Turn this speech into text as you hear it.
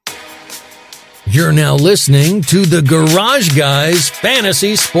You're now listening to the Garage Guys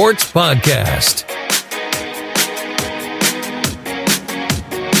Fantasy Sports Podcast.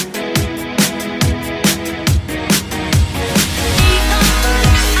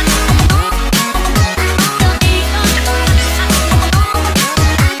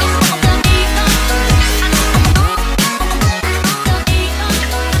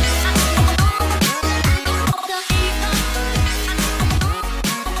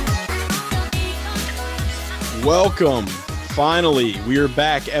 Welcome. Finally, we are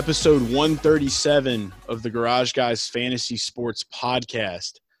back. Episode 137 of the Garage Guys Fantasy Sports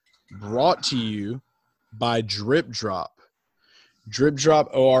Podcast, brought to you by Drip Drop. Drip Drop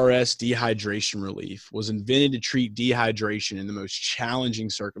ORS Dehydration Relief was invented to treat dehydration in the most challenging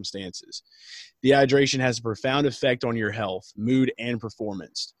circumstances. Dehydration has a profound effect on your health, mood, and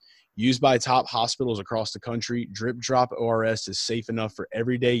performance. Used by top hospitals across the country, Drip Drop ORS is safe enough for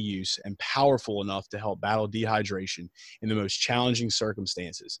everyday use and powerful enough to help battle dehydration in the most challenging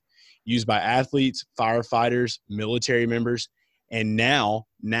circumstances. Used by athletes, firefighters, military members, and now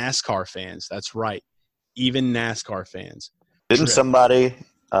NASCAR fans. That's right, even NASCAR fans. Didn't somebody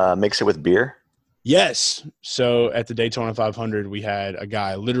mix it with beer? Yes. So at the Daytona 500, we had a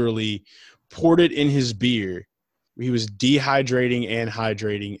guy literally poured it in his beer. He was dehydrating and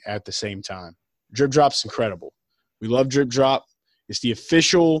hydrating at the same time. Drip Drop's incredible. We love Drip Drop. It's the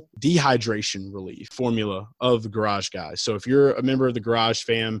official dehydration relief formula of the Garage Guys. So if you're a member of the Garage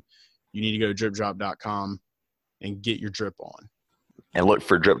fam, you need to go to dripdrop.com and get your drip on. And look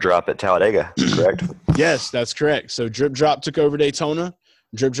for Drip Drop at Talladega, correct? Yes, that's correct. So Drip Drop took over Daytona.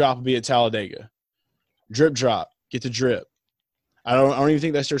 Drip Drop will be at Talladega. Drip Drop, get the drip. I don't even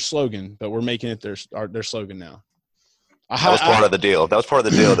think that's their slogan, but we're making it their slogan now. That was part of the deal. That was part of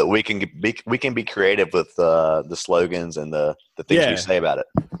the deal that we can be creative with the slogans and the things we say about it.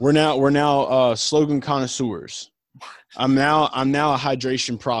 We're now slogan connoisseurs. I'm now a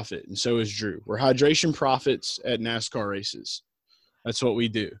hydration prophet, and so is Drew. We're hydration prophets at NASCAR races. That's what we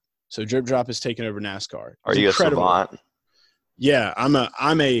do. So Drip Drop is taking over NASCAR. Are you incredible. A savant? Yeah, I'm a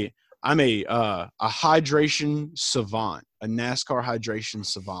hydration savant, a NASCAR hydration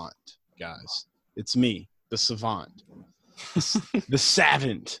savant, guys. It's me, the savant. The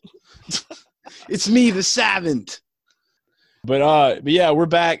savant. It's me, the savant. But yeah, we're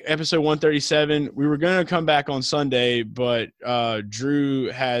back, episode 137. We were going to come back on Sunday, but Drew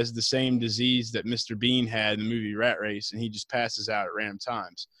has the same disease that Mr. Bean had in the movie Rat Race, and he just passes out at random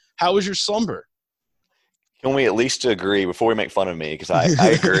times. How was your slumber? Can we at least agree, before we make fun of me, because I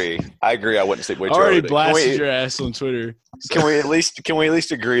agree. I wouldn't sleep way too already early. Blasted your ass on Twitter. So. Can we at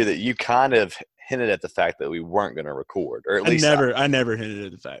least agree that you kind of hinted at the fact that we weren't going to record, or at least I never hinted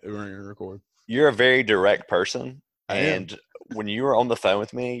at the fact that we weren't going to record. You're a very direct person, and when you were on the phone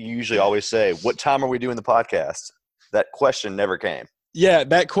with me, you usually always say, "What time are we doing the podcast?" That question never came. Yeah,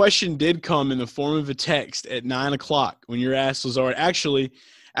 that question did come in the form of a text at 9:00 when your ass was already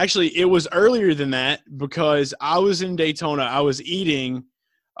Actually, it was earlier than that because I was in Daytona. I was eating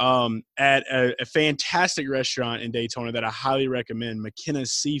at a fantastic restaurant in Daytona that I highly recommend,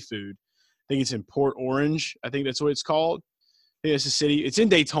 McKenna's Seafood. I think it's in Port Orange. I think that's what it's called. I think it's a city. It's in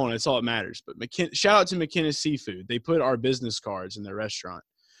Daytona. That's all that matters. But shout out to McKenna's Seafood. They put our business cards in their restaurant.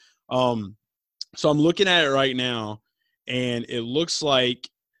 So I'm looking at it right now, and it looks like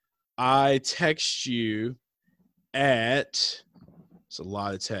I text you at – it's a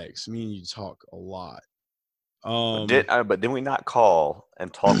lot of text. Me and you talk a lot. But didn't we not call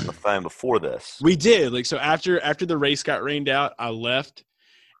and talk on the phone before this? We did. So after the race got rained out, I left.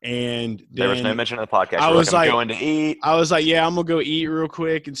 And there was no mention of the podcast. I was like, I'm going to eat. I was like, yeah, I'm gonna go eat real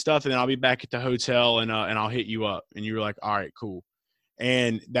quick and stuff, and then I'll be back at the hotel and I'll hit you up. And you were like, all right, cool.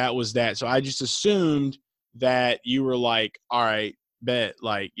 And that was that. So I just assumed that you were like, all right, bet,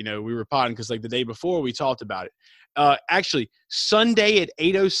 like, we were potting because like the day before we talked about it. Actually, Sunday at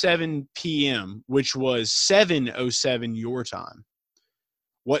 8:07 p.m., which was 7:07 your time.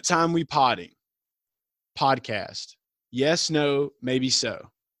 What time we potting? Podcast. Yes, no, maybe so.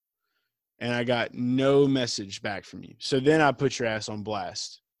 And I got no message back from you. So then I put your ass on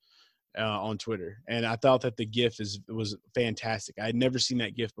blast on Twitter. And I thought that the GIF was fantastic. I had never seen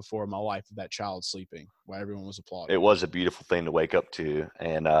that GIF before in my life of that child sleeping while everyone was applauding. It was a beautiful thing to wake up to.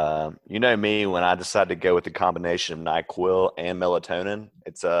 And you know me, when I decided to go with the combination of NyQuil and melatonin,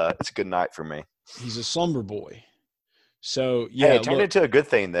 it's a good night for me. He's a slumber boy. So, yeah. Hey, it turned into a good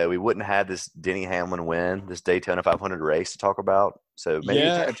thing, though. We wouldn't have this Denny Hamlin win, this Daytona 500 race to talk about. So maybe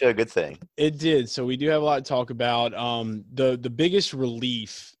it turned into a good thing. It did. So we do have a lot to talk about. The biggest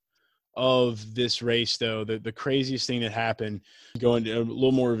relief of this race, though, the craziest thing that happened, going to a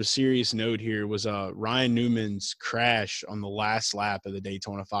little more of a serious note here, was Ryan Newman's crash on the last lap of the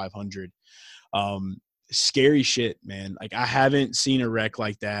Daytona 500. Scary shit, man. Like, I haven't seen a wreck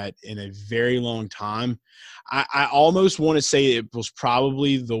like that in a very long time. I almost want to say it was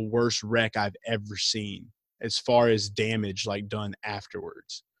probably the worst wreck I've ever seen as far as damage like done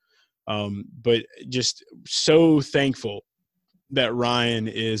afterwards. But just so thankful that Ryan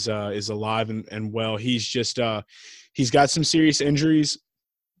is alive and well. He's just he's got some serious injuries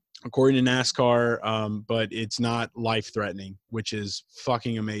according to NASCAR, but it's not life threatening, which is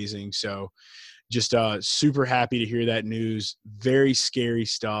fucking amazing. So just super happy to hear that news. Very scary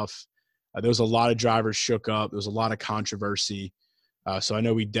stuff. There was a lot of drivers shook up. There was a lot of controversy. So I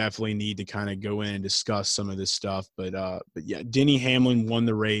know we definitely need to kind of go in and discuss some of this stuff. But yeah, Denny Hamlin won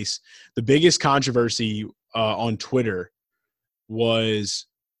the race. The biggest controversy on Twitter was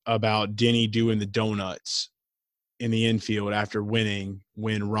about Denny doing the donuts in the infield after winning,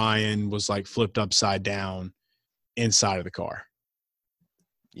 when Ryan was like flipped upside down inside of the car.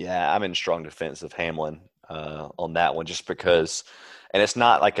 Yeah, I'm in strong defense of Hamlin on that one, just because, and it's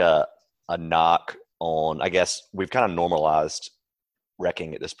not like a knock on, I guess we've kind of normalized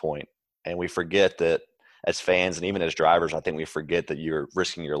wrecking at this point, and we forget that as fans and even as drivers, I think we forget that you're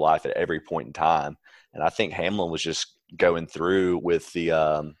risking your life at every point in time. And I think Hamlin was just going through with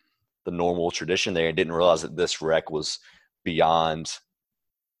the normal tradition there and didn't realize that this wreck was beyond,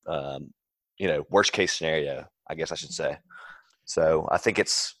 worst case scenario, I guess I should say. So I think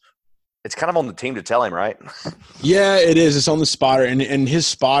it's kind of on the team to tell him, right? Yeah, it is. It's on the spotter, and his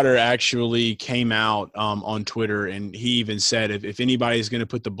spotter actually came out on Twitter, and he even said, if anybody's going to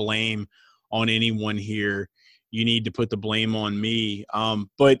put the blame on anyone here, you need to put the blame on me.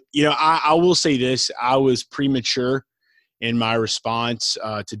 But I will say this: I was premature in my response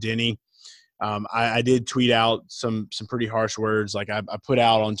to Denny. I did tweet out some pretty harsh words. Like I put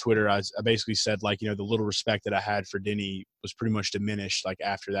out on Twitter, I basically said, like, the little respect that I had for Denny was pretty much diminished, like,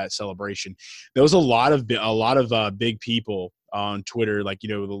 after that celebration. There was a lot of big people on Twitter, like,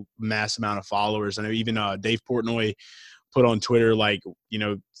 the mass amount of followers. I know even Dave Portnoy put on Twitter, like,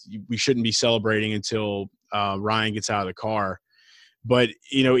 we shouldn't be celebrating until Ryan gets out of the car. But,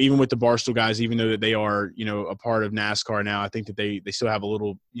 even with the Barstool guys, even though that they are, a part of NASCAR now, I think that they still have a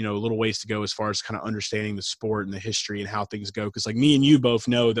little ways to go as far as kind of understanding the sport and the history and how things go. Because, like, me and you both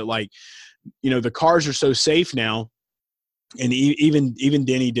know that, like, the cars are so safe now. And even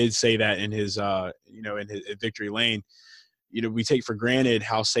Denny did say that in his, in his victory lane. We take for granted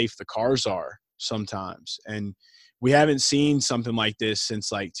how safe the cars are sometimes. And we haven't seen something like this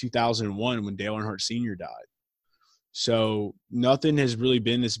since, like, 2001 when Dale Earnhardt Sr. died. So nothing has really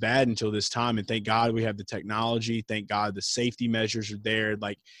been this bad until this time. And thank God we have the technology. Thank God the safety measures are there.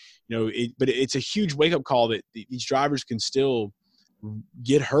 Like, but it's a huge wake-up call that these drivers can still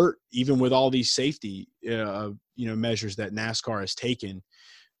get hurt even with all these safety, measures that NASCAR has taken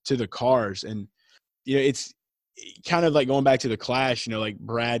to the cars. And, it's kind of like going back to the clash, like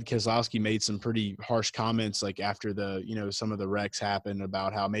Brad Keselowski made some pretty harsh comments, like after some of the wrecks happened,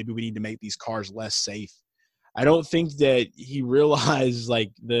 about how maybe we need to make these cars less safe. I don't think that he realized,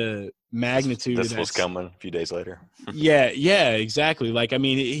 like, the magnitude this of was coming a few days later. Yeah, exactly. Like, I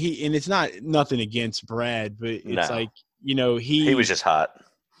mean, and it's not nothing against Brad, but it's like, he was just hot.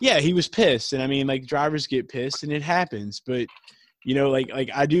 Yeah, he was pissed. And I mean, like, drivers get pissed and it happens, but like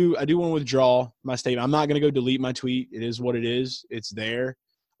I do want to withdraw my statement. I'm not going to go delete my tweet. It is what it is. It's there.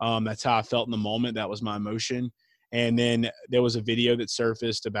 That's how I felt in the moment. That was my emotion. And then there was a video that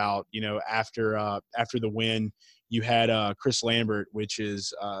surfaced about, after the win, you had Chris Lambert, which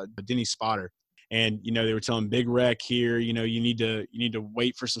is Denny's spotter. And, they were telling big wreck here, you need to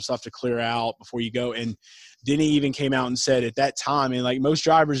wait for some stuff to clear out before you go. And Denny even came out and said at that time, and like most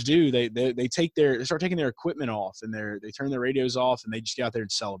drivers do, they start taking their equipment off, and they turn their radios off, and they just get out there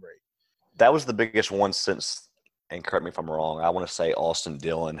and celebrate. That was the biggest one since, and correct me if I'm wrong, I want to say Austin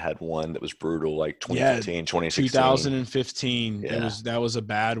Dillon had one that was brutal, like 2015, 2016. 2015. Yeah. That was a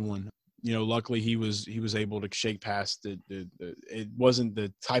bad one. Luckily he was able to shake past it wasn't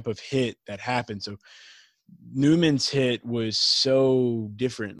the type of hit that happened. So Newman's hit was so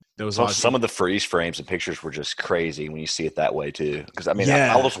different. Some of the freeze frames and pictures were just crazy when you see it that way too. Because I mean,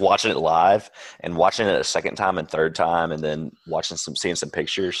 yeah. I was watching it live and watching it a second time and third time, and then seeing some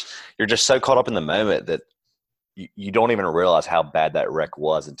pictures. You're just so caught up in the moment that you don't even realize how bad that wreck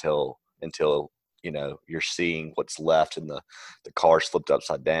was until you're seeing what's left, and the car flipped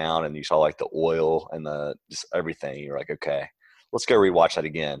upside down, and you saw like the oil and just everything. You're like, okay, let's go rewatch that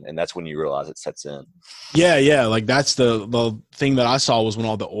again. And that's when you realize it sets in. Yeah. Like that's the thing that I saw was when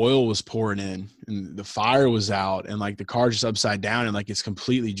all the oil was pouring in and the fire was out and like the car just upside down and like it's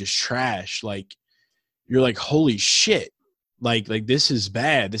completely just trash. Like you're like, holy shit. Like this is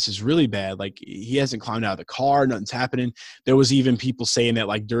bad. This is really bad. Like he hasn't climbed out of the car. Nothing's happening. There was even people saying that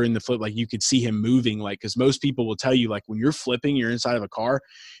like during the flip, like you could see him moving. Like, cause most people will tell you like when you're flipping, you're inside of a car,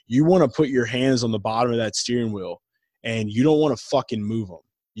 you want to put your hands on the bottom of that steering wheel and you don't want to fucking move them.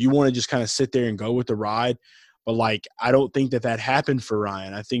 You want to just kind of sit there and go with the ride. But like, I don't think that happened for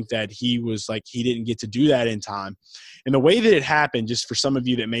Ryan. I think that he was like, he didn't get to do that in time. And the way that it happened, just for some of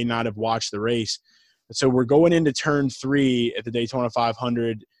you that may not have watched the race, so we're going into turn 3 at the Daytona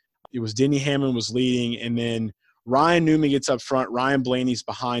 500. It was Denny Hamlin was leading, and then Ryan Newman gets up front. Ryan Blaney's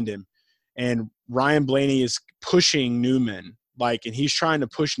behind him, and Ryan Blaney is pushing Newman, like, and he's trying to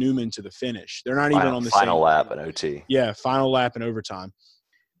push Newman to the finish. They're not even on the final same lap in OT. Yeah, final lap in overtime.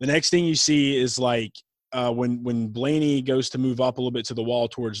 The next thing you see is like when Blaney goes to move up a little bit to the wall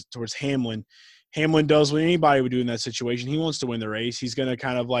towards Hamlin. Hamlin does what anybody would do in that situation. He wants to win the race. He's going to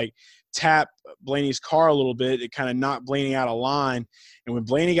kind of like tap Blaney's car a little bit. It kind of knocked Blaney out of line. And when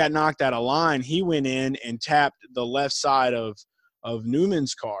Blaney got knocked out of line, he went in and tapped the left side of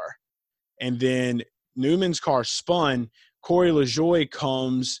Newman's car. And then Newman's car spun. Corey LaJoie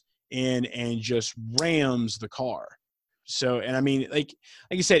comes in and just rams the car. So, and I mean, like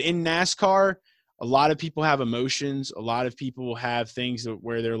I said, in NASCAR, a lot of people have emotions. A lot of people have things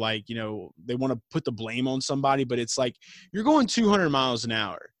where they're like, you know, they want to put the blame on somebody, but it's like you're going 200 miles an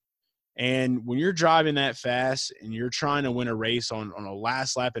hour. And when you're driving that fast and you're trying to win a race on a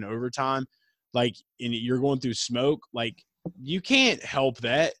last lap in overtime, like, and you're going through smoke, like you can't help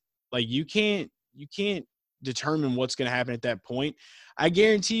that. Like you can't determine what's going to happen at that point. I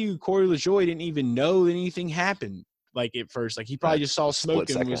guarantee you Corey LaJoie didn't even know anything happened. Like at first, like he probably just saw smoke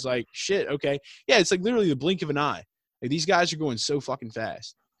and was like, shit, okay. Yeah, it's like literally the blink of an eye. Like these guys are going so fucking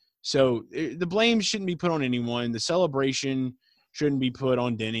fast. So the blame shouldn't be put on anyone. The celebration shouldn't be put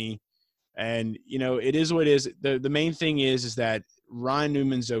on Denny. And, you know, it is what it is. The main thing is that Ryan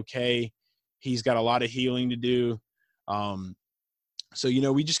Newman's okay. He's got a lot of healing to do. So, you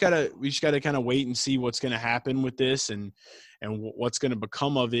know, we just gotta kind of wait and see what's going to happen with this and what's going to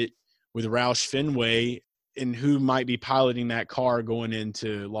become of it with Roush Fenway and who might be piloting that car going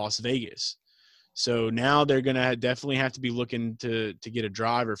into Las Vegas. So now they're going to definitely have to be looking to get a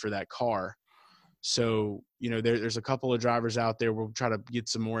driver for that car. So, you know, there's a couple of drivers out there. We'll try to get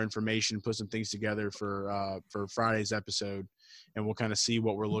some more information, put some things together for Friday's episode, and we'll kind of see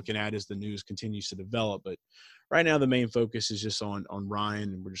what we're looking at as the news continues to develop. But right now the main focus is just on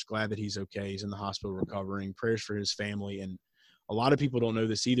Ryan, and we're just glad that he's okay. He's in the hospital recovering. Prayers for his family. And a lot of people don't know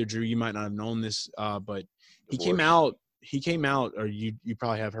this either, Drew. You might not have known this, but he came out, or you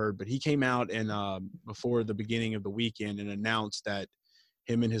probably have heard, but he came out and before the beginning of the weekend and announced that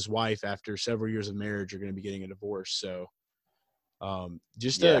him and his wife, after several years of marriage, are going to be getting a divorce. So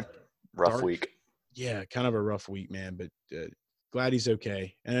just a rough week. Yeah, kind of a rough week, man, but glad he's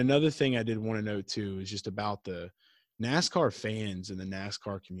okay. And another thing I did want to note too is just about the NASCAR fans and the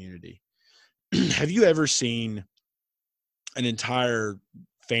NASCAR community. Have you ever seen an entire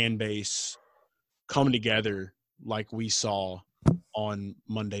fan base come together like we saw on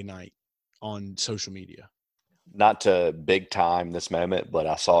Monday night on social media? Not to big time this moment, but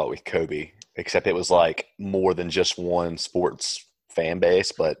I saw it with Kobe, except it was like more than just one sports fan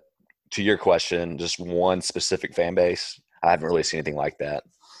base. But to your question, just one specific fan base, I haven't really seen anything like that.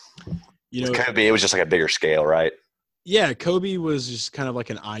 You know, with Kobe, it was just like a bigger scale, right? Yeah, Kobe was just kind of like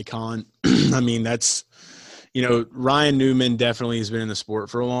an icon. I mean, that's, you know, Ryan Newman definitely has been in the sport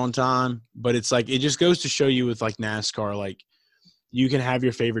for a long time, but it's like, it just goes to show you with like NASCAR, like you can have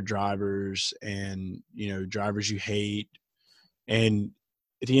your favorite drivers and, you know, drivers you hate. And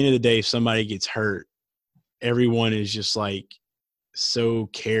at the end of the day, if somebody gets hurt, everyone is just like so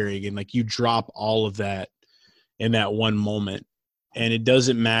caring. And like you drop all of that in that one moment. And it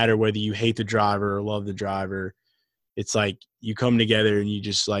doesn't matter whether you hate the driver or love the driver. It's like you come together and you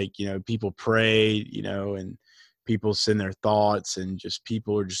just like, you know, people pray, you know, and people send their thoughts and just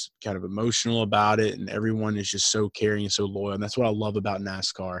people are just kind of emotional about it. And everyone is just so caring and so loyal. And that's what I love about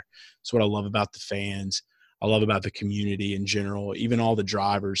NASCAR. It's what I love about the fans. I love about the community in general, even all the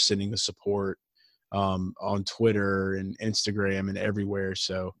drivers sending the support on Twitter and Instagram and everywhere.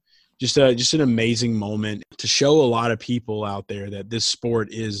 So just an amazing moment to show a lot of people out there that this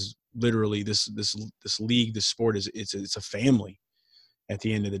sport is literally this league, this sport it's a family at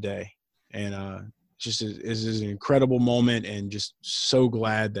the end of the day. And just is an incredible moment and just so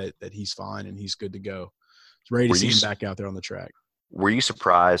glad that he's fine and he's good to go. Ready to see him back out there on the track. Were you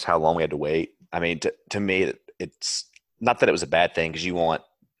surprised how long we had to wait? I mean, to me, it's not that it was a bad thing because you want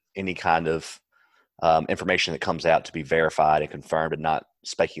any kind of information that comes out to be verified and confirmed and not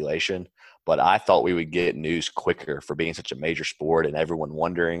speculation. But I thought we would get news quicker for being such a major sport and everyone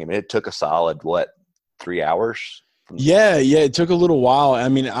wondering. I mean, it took a solid, 3 hours? Yeah, it took a little while. I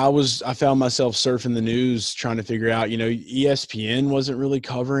mean, I found myself surfing the news trying to figure out, ESPN wasn't really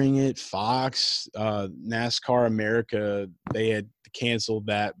covering it. Fox, NASCAR America, they had canceled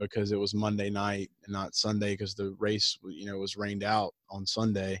that because it was Monday night and not Sunday because the race, was rained out on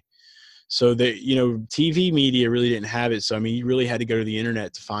Sunday. So TV media really didn't have it. So, I mean, you really had to go to the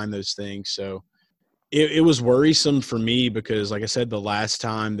internet to find those things. So it was worrisome for me because, like I said, the last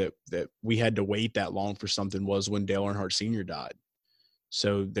time that we had to wait that long for something was when Dale Earnhardt Sr. died.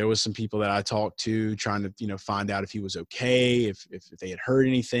 So there was some people that I talked to trying to, find out if he was okay, if they had heard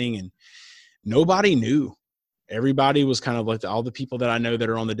anything, and nobody knew. Everybody was kind of like all the people that I know that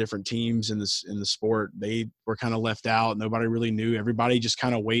are on the different teams in the sport, they were kind of left out. Nobody really knew. Everybody just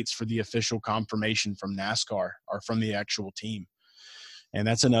kind of waits for the official confirmation from NASCAR or from the actual team. And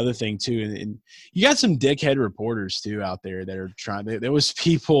that's another thing too. And you got some dickhead reporters too out there that are trying. There was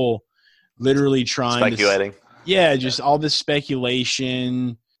people literally trying speculating. Just all this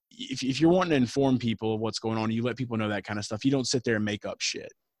speculation. If you're wanting to inform people of what's going on, you let people know that kind of stuff. You don't sit there and make up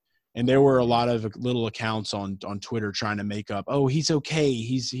shit. And there were a lot of little accounts on Twitter trying to make up, oh, he's okay,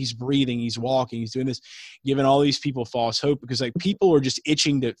 he's breathing, he's walking, he's doing this, giving all these people false hope because like people are just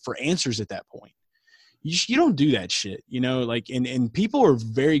itching for answers at that point. You don't do that shit, and people are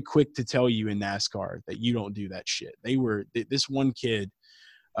very quick to tell you in NASCAR that you don't do that shit. This one kid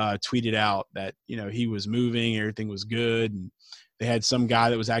tweeted out that, he was moving, everything was good. And they had some guy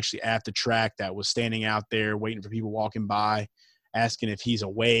that was actually at the track that was standing out there waiting for people walking by, asking if he's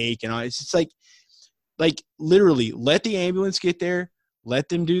awake. And it's just like literally let the ambulance get there. Let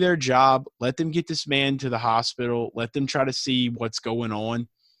them do their job. Let them get this man to the hospital. Let them try to see what's going on.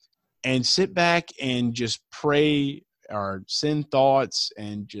 And sit back and just pray or send thoughts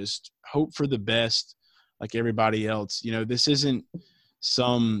and just hope for the best like everybody else. This isn't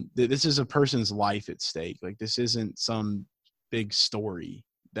this is a person's life at stake. Like this isn't some big story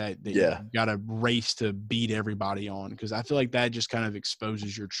that you got to race to beat everybody on. Because I feel like that just kind of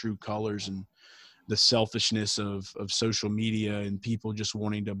exposes your true colors and the selfishness of social media and people just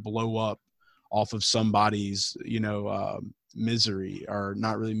wanting to blow up off of somebody's, misery, or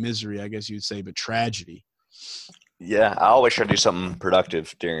not really misery, I guess you'd say, but tragedy. Yeah, I always try to do something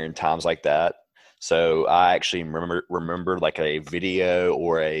productive during times like that. So I actually remember like a video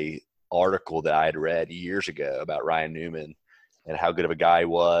or a article that I had read years ago about Ryan Newman and how good of a guy he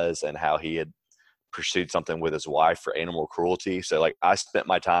was and how he had pursued something with his wife for animal cruelty. So like I spent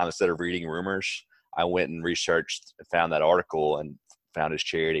my time, instead of reading rumors, I went and researched and found that article and found his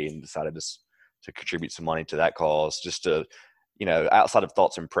charity and decided to contribute some money to that cause, just to, outside of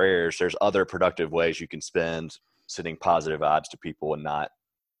thoughts and prayers, there's other productive ways you can spend sending positive vibes to people and not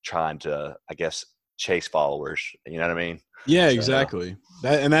trying to, I guess, chase followers. You know what I mean? Yeah, exactly.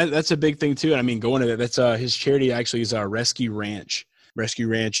 That's a big thing too. And I mean, going to that, that's his charity actually is Rescue Ranch. Rescue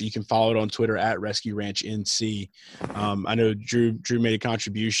Ranch. You can follow it on Twitter at Rescue Ranch NC. I know Drew made a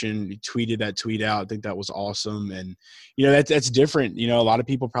contribution. He tweeted that tweet out. I think that was awesome. And, that's different. A lot of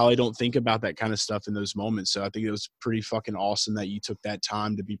people probably don't think about that kind of stuff in those moments. So I think it was pretty fucking awesome that you took that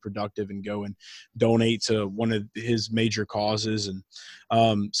time to be productive and go and donate to one of his major causes. And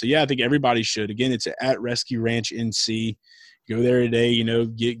I think everybody should. Again, it's at Rescue Ranch NC. Go there today,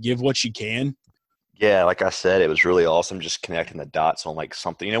 give what you can. Yeah, like I said, it was really awesome just connecting the dots on like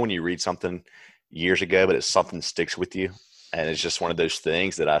something. When you read something years ago, but it's something that sticks with you. And it's just one of those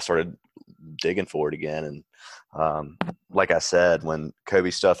things that I started digging for it again. And like I said, when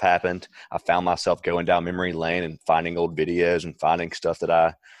Kobe stuff happened, I found myself going down memory lane and finding old videos and finding stuff that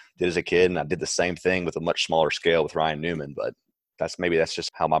I did as a kid. And I did the same thing with a much smaller scale with Ryan Newman. But that's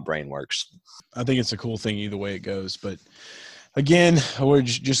just how my brain works. I think it's a cool thing either way it goes. But again, we're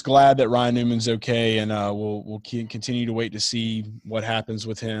just glad that Ryan Newman's okay, and we'll continue to wait to see what happens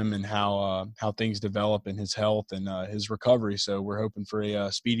with him and how things develop in his health and his recovery. So we're hoping for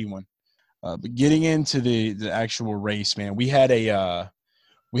a speedy one. But getting into the actual race, man, we had a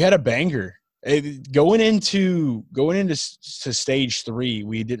banger. Going into stage 3,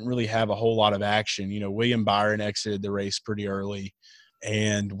 we didn't really have a whole lot of action. William Byron exited the race pretty early.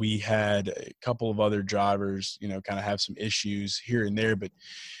 And we had a couple of other drivers, kind of have some issues here and there, but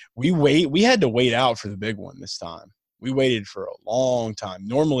we had to wait out for the big one this time. We waited for a long time.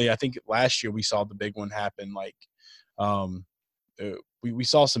 Normally, I think last year we saw the big one happen. Like, we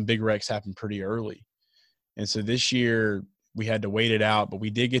saw some big wrecks happen pretty early. And so this year we had to wait it out, but we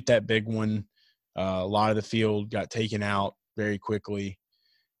did get that big one. A lot of the field got taken out very quickly.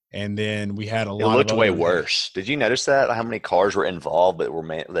 And then we had a It lot of looked way other worse. Did you notice that? How many cars were involved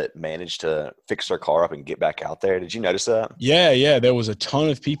that managed to fix their car up and get back out there? Did you notice that? Yeah, there was a ton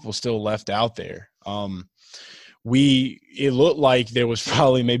of people still left out there. It looked like there was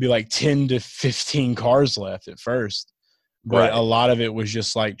probably maybe like 10 to 15 cars left at first. But Right. a lot of it was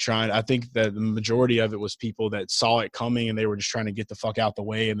just like I think that the majority of it was people that saw it coming and they were just trying to get the fuck out the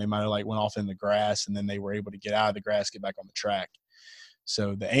way, and they might have like went off in the grass, and then they were able to get out of the grass, get back on the track.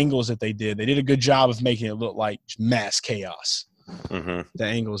 So the angles that they did a good job of making it look like mass chaos. Mm-hmm. The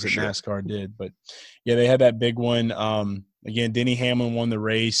angles For that sure. NASCAR did. But yeah, they had that big one. Again, Denny Hamlin won the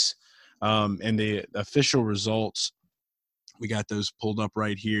race. And the official results, we got those pulled up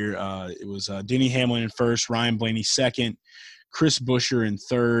right here. It was Denny Hamlin in first, Ryan Blaney second, Chris Buescher in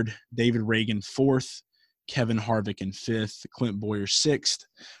third, David Reagan fourth, Kevin Harvick in fifth, Clint Boyer sixth,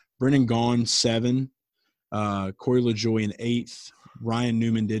 Brennan Gaughan seven, Corey LaJoie in eighth, Ryan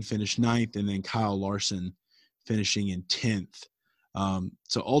Newman did finish ninth, and then Kyle Larson finishing in 10th.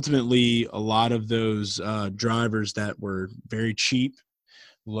 So ultimately, a lot of those drivers that were very cheap,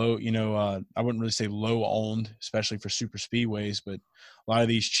 low, I wouldn't really say low owned, especially for super speedways, but a lot of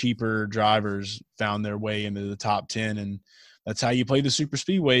these cheaper drivers found their way into the top 10, and that's how you play the super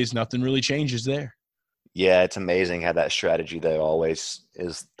speedways. Nothing really changes there. Yeah, it's amazing how that strategy, though, always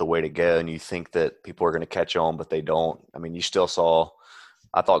is the way to go. And you think that people are going to catch on, but they don't. I mean, you still saw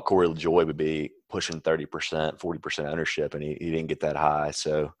 – I thought Corey LaJoie would be pushing 30%, 40% ownership, and he didn't get that high.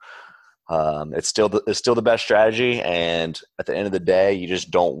 So it's still the best strategy. And at the end of the day, you just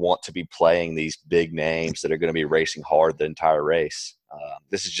don't want to be playing these big names that are going to be racing hard the entire race.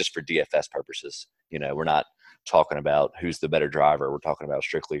 This is just for DFS purposes. We're not talking about who's the better driver. We're talking about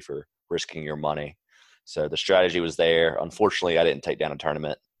strictly for risking your money. So the strategy was there. Unfortunately, I didn't take down a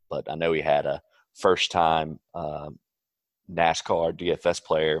tournament, but I know he had a first-time NASCAR DFS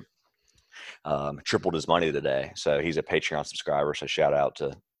player tripled his money today. So he's a Patreon subscriber, so shout out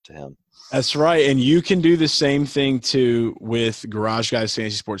to him. That's right. And you can do the same thing too with Garage Guys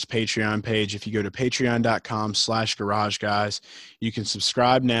Fantasy Sports Patreon page. If you go to patreon.com/Garage Guys, you can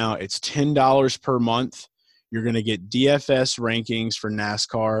subscribe now. It's $10 per month. You're going to get DFS rankings for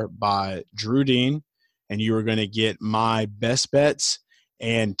NASCAR by Drew Dean, and you are going to get my best bets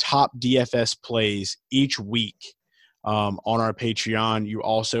and top DFS plays each week on our Patreon. You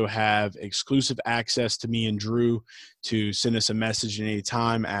also have exclusive access to me and Drew to send us a message at any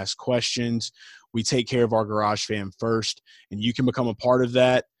time, ask questions. We take care of our Garage fam first, and you can become a part of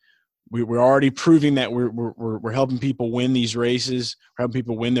that. We're already proving that we're helping people win these races, we're helping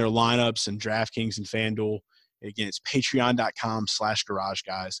people win their lineups and DraftKings and FanDuel. Again, it's patreon.com/Garage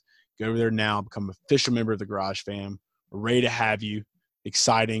Guys. Go over there now, become an official member of the Garage fam. We're ready to have you.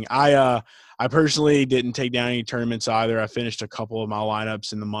 Exciting. I personally didn't take down any tournaments either. I finished a couple of my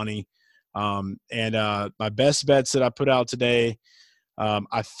lineups in the money. And my best bets that I put out today,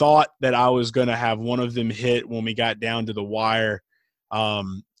 I thought that I was going to have one of them hit when we got down to the wire. I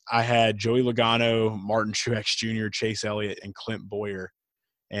had Joey Logano, Martin Truex Jr., Chase Elliott, and Clint Boyer.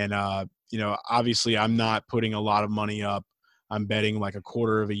 And, obviously I'm not putting a lot of money up. I'm betting like a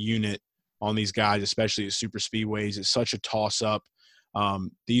quarter of a unit on these guys, especially at super speedways. It's such a toss-up.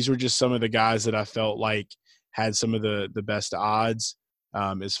 These were just some of the guys that I felt like had some of the best odds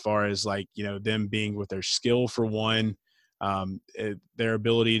as far as like, them being with their skill for one, their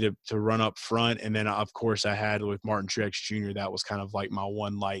ability to run up front. And then of course I had with Martin Truex Jr., that was kind of like my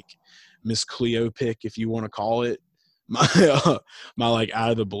one, like Miss Cleo pick, if you want to call it, my like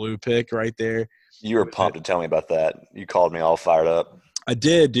out of the blue pick right there. You were pumped to tell me about that. You called me all fired up. I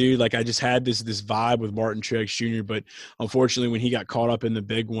did, dude. Like I just had this vibe with Martin Truex Jr., but unfortunately when he got caught up in the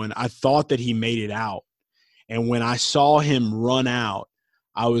big one, I thought that he made it out. And when I saw him run out,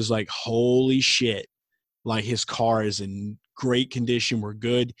 I was like, holy shit. Like his car is in great condition. We're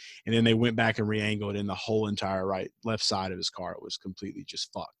good. And then they went back and re-angled, and the whole entire left side of his car was completely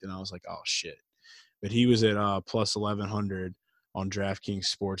just fucked. And I was like, oh shit. But he was at plus 1,100 on DraftKings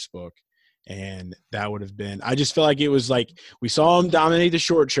Sportsbook. And that would have been – I just feel like it was like we saw him dominate the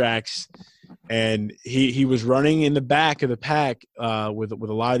short tracks, and he was running in the back of the pack with a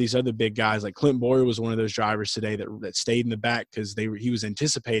lot of these other big guys. Like Clint Boyer was one of those drivers today that stayed in the back because he was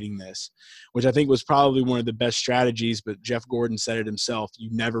anticipating this, which I think was probably one of the best strategies. But Jeff Gordon said it himself. You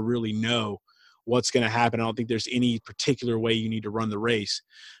never really know what's going to happen. I don't think there's any particular way you need to run the race.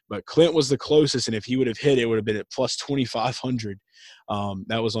 But Clint was the closest, and if he would have hit, it would have been at plus 2,500.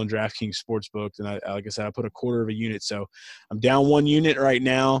 That was on DraftKings Sportsbook, and like I said, I put a quarter of a unit. So I'm down one unit right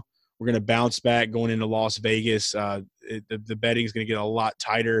now. We're going to bounce back going into Las Vegas. the betting is going to get a lot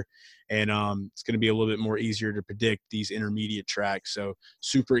tighter, and it's going to be a little bit more easier to predict these intermediate tracks. So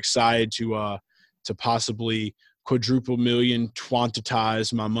super excited to possibly quadruple million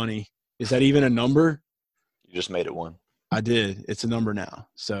quantize my money. Is that even a number? You just made it one. I did. It's a number now.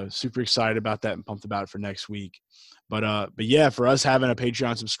 So super excited about that and pumped about it for next week. But yeah, for us having a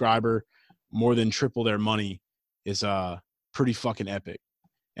Patreon subscriber more than triple their money is pretty fucking epic.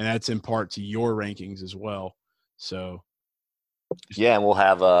 And that's in part to your rankings as well. So yeah, and we'll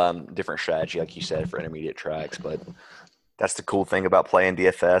have different strategy, like you said, for intermediate tracks. But that's the cool thing about playing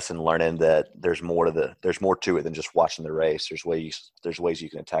DFS and learning that there's more to it than just watching the race. There's ways you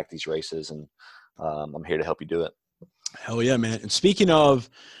can attack these races, and I'm here to help you do it. Hell yeah, man. And speaking of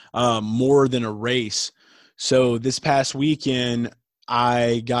more than a race, so this past weekend,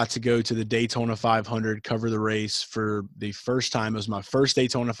 I got to go to the Daytona 500, cover the race for the first time. It was my first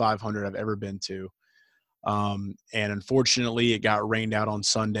Daytona 500 I've ever been to. And unfortunately, it got rained out on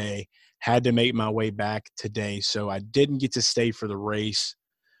Sunday. Had to make my way back today, so I didn't get to stay for the race.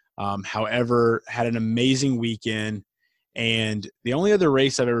 However, had an amazing weekend. And the only other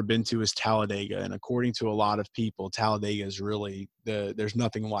race I've ever been to is Talladega. And according to a lot of people, Talladega is really there's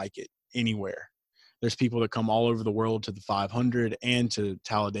nothing like it anywhere. There's people that come all over the world to the 500 and to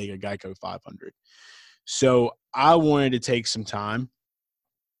Talladega Geico 500. So I wanted to take some time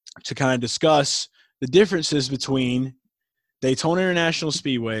to kind of discuss the differences between Daytona International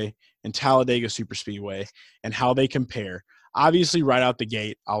Speedway and Talladega Superspeedway and how they compare. Obviously, right out the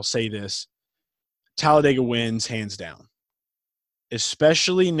gate, I'll say this. Talladega wins hands down,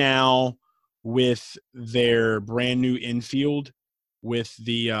 especially now with their brand new infield, with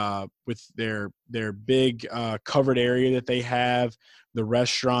their big covered area that they have, the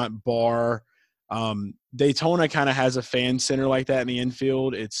restaurant, bar. Daytona kind of has a fan center like that in the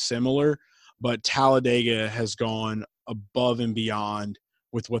infield. It's similar, but Talladega has gone above and beyond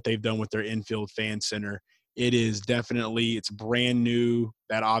with what they've done with their infield fan center. It is definitely, it's brand new.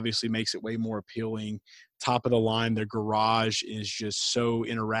 That obviously makes it way more appealing. Top of the line, their garage is just so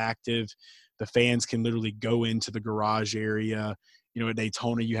interactive. The fans can literally go into the garage area. You know, at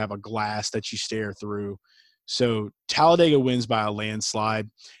Daytona, you have a glass that you stare through. So Talladega wins by a landslide.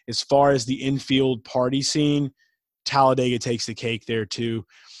 As far as the infield party scene, Talladega takes the cake there too.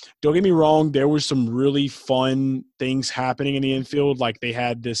 Don't get me wrong, there were some really fun things happening in the infield. Like they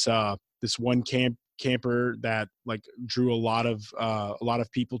had this one camper that like drew a lot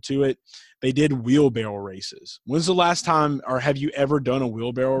of people to it. They did wheelbarrow races. When's the last time, or have you ever done a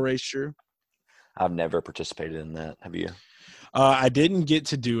wheelbarrow race, Drew? I've never participated in that. Have you? I didn't get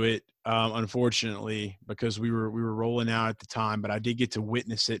to do it, unfortunately, because we were rolling out at the time, but I did get to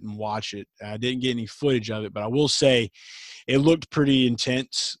witness it and watch it. I didn't get any footage of it, but I will say it looked pretty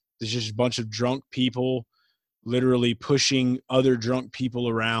intense. There's just a bunch of drunk people literally pushing other drunk people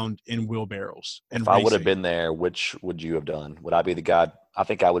around in wheelbarrows. And if I would have been there, which would you have done? Would I be the guy? I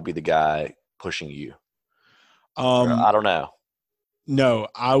think I would be the guy pushing you. I don't know. No,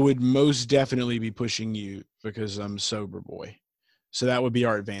 I would most definitely be pushing you because I'm sober boy. So that would be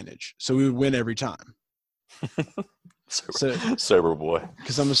our advantage. So we would win every time. Sober boy.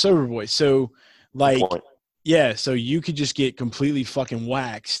 Because I'm a sober boy. So like, yeah, so you could just get completely fucking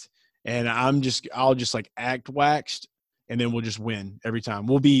waxed and I'll just like act waxed and then we'll just win every time.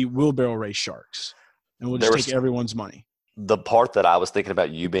 We'll be wheelbarrow race sharks and we'll just take everyone's money. The part that I was thinking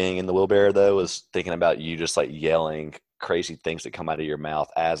about you being in the wheelbarrow though was thinking about you just like yelling crazy things that come out of your mouth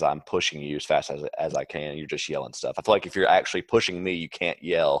as I'm pushing you as fast as I can. You're just yelling stuff. I feel like if you're actually pushing me, you can't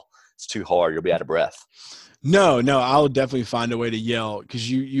yell. It's too hard. You'll be out of breath. No, I'll definitely find a way to yell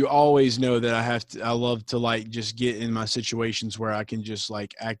because you always know that I love to like just get in my situations where I can just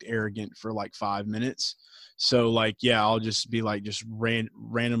like act arrogant for like 5 minutes. So like, yeah, I'll just be like just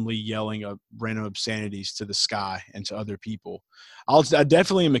randomly yelling random obscenities to the sky and to other people. I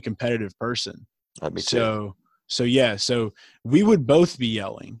definitely am a competitive person. Me too. So yeah, so we would both be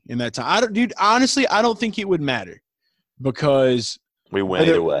yelling in that time. Honestly, I don't think it would matter because we win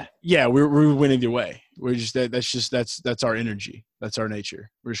either way. Yeah, we win either way. We're just that's our energy. That's our nature.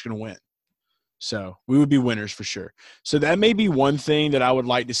 We're just gonna win. So we would be winners for sure. So that may be one thing that I would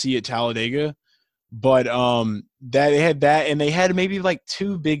like to see at Talladega, but that they had that and they had maybe like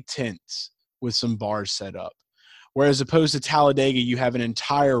 2 big tents with some bars set up. Whereas opposed to Talladega, you have an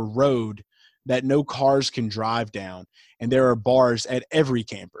entire road that no cars can drive down, and there are bars at every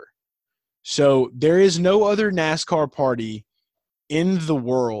camper. So there is no other NASCAR party in the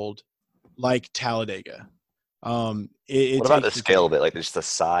world like Talladega. What about the scale of it? Like just the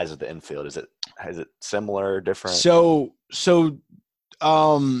size of the infield? Is it similar, different? So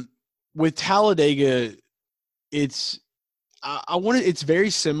with Talladega, It's very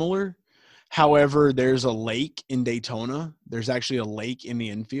similar. However, there's a lake in Daytona. There's actually a lake in the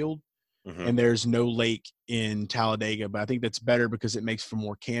infield, and there's no lake in Talladega. But I think that's better because it makes for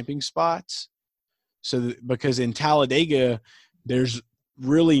more camping spots. So because in Talladega, there's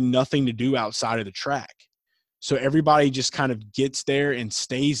really nothing to do outside of the track. So everybody just kind of gets there and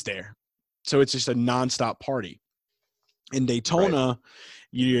stays there. So it's just a nonstop party. In Daytona, right,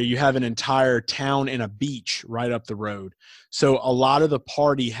 you have an entire town and a beach right up the road. So a lot of the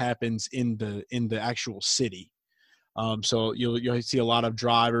party happens in the actual city. So you'll see a lot of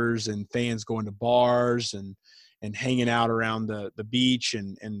drivers and fans going to bars and hanging out around the beach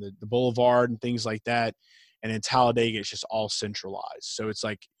and the boulevard and things like that. And in Talladega, it's just all centralized. So it's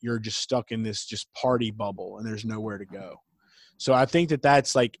like you're just stuck in this just party bubble and there's nowhere to go. So I think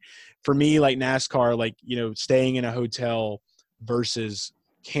that's like, for me, like NASCAR, like, staying in a hotel versus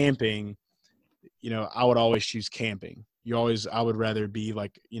camping, I would always choose camping. I would rather be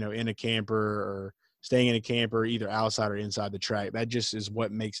like, in a camper or staying in a camper, either outside or inside the track. That just is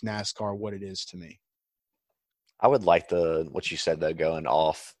what makes NASCAR what it is to me. I would like what you said, though, going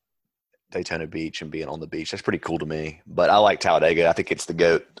off Daytona Beach and being on the beach. That's pretty cool to me. But I like Talladega. I think it's the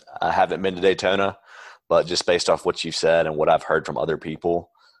GOAT. I haven't been to Daytona, but just based off what you've said and what I've heard from other people,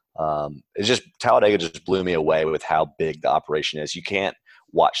 Talladega just blew me away with how big the operation is. You can't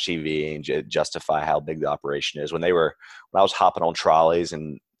watch TV and justify how big the operation is. When I was hopping on trolleys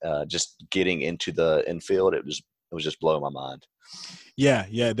and just getting into the infield, it was just blowing my mind.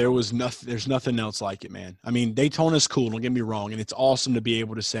 Yeah. There's nothing else like it, man. I mean, Daytona's cool, don't get me wrong, and it's awesome to be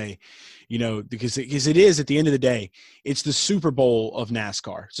able to say, because it is, at the end of the day, it's the Super Bowl of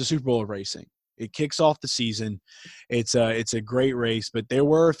NASCAR. It's the Super Bowl of racing. It kicks off the season. It's a great race, but there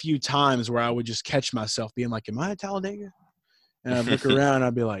were a few times where I would just catch myself being like, am I at Talladega? And I'd look around and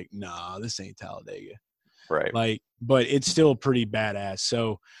I'd be like, nah, this ain't Talladega. Right. But it's still pretty badass.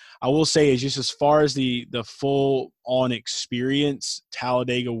 So I will say, is just as far as the full on experience,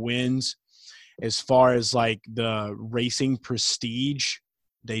 Talladega wins. As far as like the racing prestige,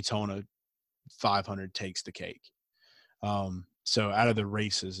 Daytona 500 takes the cake. So out of the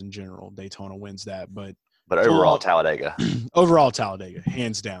races in general, Daytona wins that. But overall, Talladega. Overall, Talladega,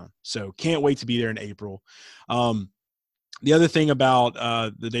 hands down. So can't wait to be there in April. The other thing about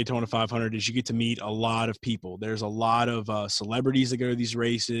the Daytona 500 is you get to meet a lot of people. There's a lot of celebrities that go to these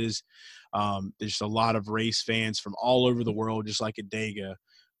races. There's a lot of race fans from all over the world, just like at Dega.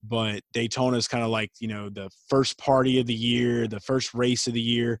 But Daytona is kind of like, the first party of the year, the first race of the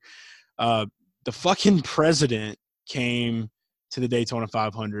year. The fucking president came to the Daytona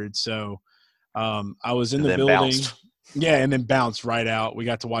 500. So I was in the building. Bounced. Yeah, and then bounced right out. We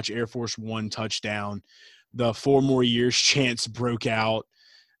got to watch Air Force One touchdown. The 4 more years chants broke out.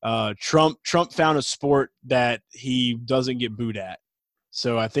 Trump found a sport that he doesn't get booed at.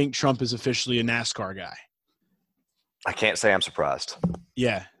 So I think Trump is officially a NASCAR guy. I can't say I'm surprised.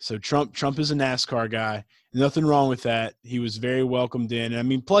 Yeah, so Trump is a NASCAR guy. Nothing wrong with that. He was very welcomed in. I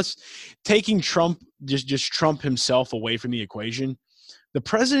mean, plus taking Trump, just Trump himself away from the equation, the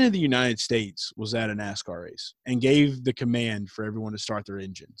president of the United States was at a NASCAR race and gave the command for everyone to start their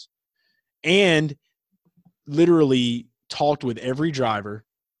engines. And literally talked with every driver,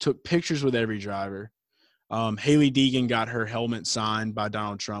 took pictures with every driver. Haley Deegan got her helmet signed by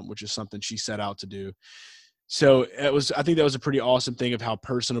Donald Trump, which is something she set out to do. So I think that was a pretty awesome thing of how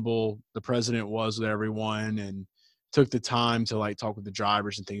personable the president was with everyone and took the time to like talk with the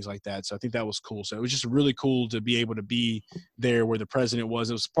drivers and things like that. So I think that was cool. So it was just really cool to be able to be there where the president was.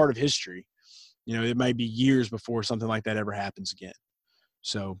 It was part of history. It might be years before something like that ever happens again.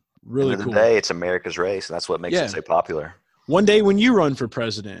 So really cool. End of the day, it's America's race, and that's what makes it so popular. One day when you run for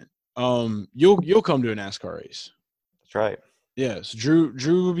president, you'll come to a NASCAR race. That's right. Yes, Drew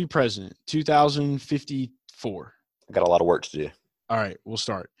will be president, 2054. I got a lot of work to do. All right, we'll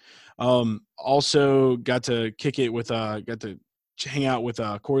start. Also got to kick it with got to hang out with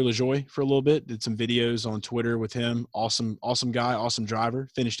Corey LaJoie for a little bit. Did some videos on Twitter with him. Awesome guy, awesome driver.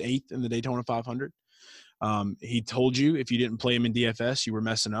 Finished 8th in the Daytona 500. He told you if you didn't play him in DFS, you were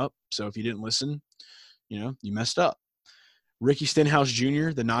messing up. So if you didn't listen, you messed up. Ricky Stenhouse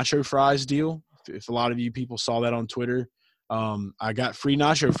Jr., the nacho fries deal. If a lot of you people saw that on Twitter, I got free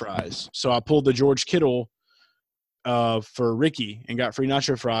nacho fries. So I pulled the George Kittle for Ricky and got free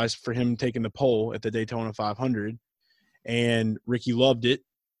nacho fries for him taking the pole at the Daytona 500. And Ricky loved it.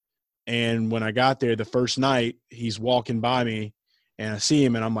 And when I got there the first night, he's walking by me and I see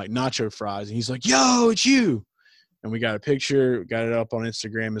him and I'm like, nacho fries. And he's like, yo, it's you. And we got a picture, got it up on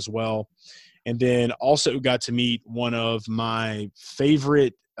Instagram as well. And then also got to meet one of my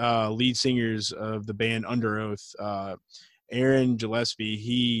favorite lead singers of the band Under Oath, Aaron Gillespie,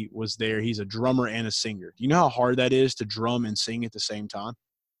 he was there. He's a drummer and a singer. Do you know how hard that is to drum and sing at the same time?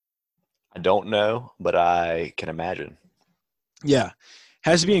 I don't know, but I can imagine. Yeah.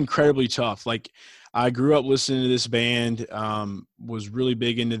 Has to be incredibly tough. Like, I grew up listening to this band, was really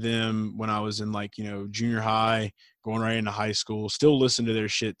big into them when I was in, like, junior high, going right into high school, still listen to their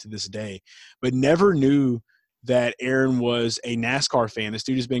shit to this day, but never knew that Aaron was a NASCAR fan. This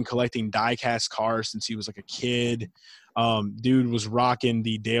dude has been collecting die-cast cars since he was like a kid. Dude was rocking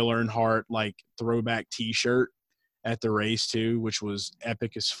the Dale Earnhardt like throwback T-shirt at the race too, which was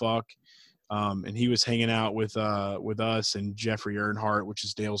epic as fuck. And he was hanging out with us and Jeffrey Earnhardt, which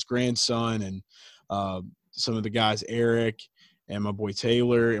is Dale's grandson, and some of the guys, Eric and my boy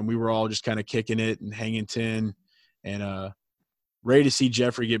Taylor, and we were all just kind of kicking it and hanging 10 and ready to see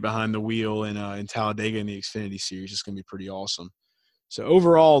Jeffrey get behind the wheel in Talladega in the Xfinity Series. It's going to be pretty awesome. So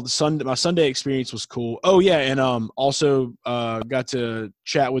overall, my Sunday experience was cool. Oh yeah, and also got to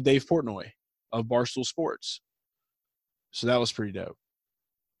chat with Dave Portnoy of Barstool Sports. So that was pretty dope.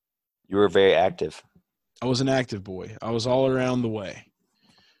 You were very active. I was an active boy. I was all around the way.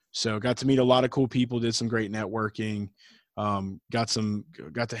 So got to meet a lot of cool people, did some great networking. Got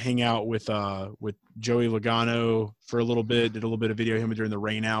to hang out with Joey Logano for a little bit, did a little bit of video of him during the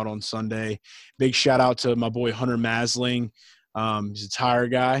rain out on Sunday. Big shout out to my boy Hunter Masling. He's a tire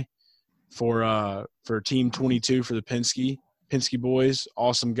guy for Team 22 for the Penske boys.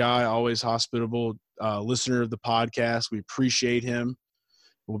 Awesome guy, always hospitable, listener of the podcast. We appreciate him.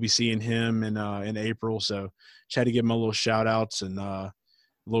 We'll be seeing him in April. So try to give him a little shout outs and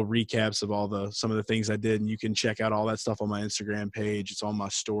little recaps of some of the things I did. And you can check out all that stuff on my Instagram page. It's on my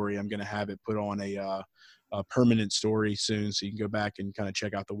story. I'm going to have it put on a permanent story soon, so you can go back and kind of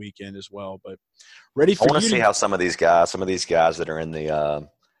check out the weekend as well. But ready for I want to see how some of these guys that are in the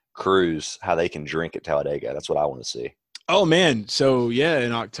cruise, how they can drink at Talladega. That's what I want to see. Oh man. So yeah,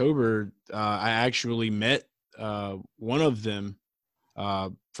 in October, I actually met one of them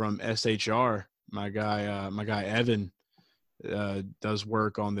from SHR. My guy Evan does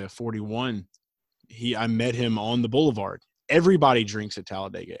work on the 41. I met him on the boulevard. Everybody drinks at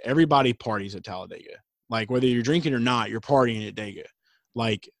Talladega. Everybody parties at Talladega. Like, whether you're drinking or not, you're partying at Dega.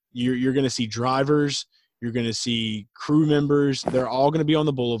 Like, you're going to see drivers. You're going to see crew members. They're all going to be on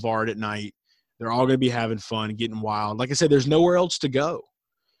the boulevard at night. They're all going to be having fun, getting wild. Like I said, there's nowhere else to go.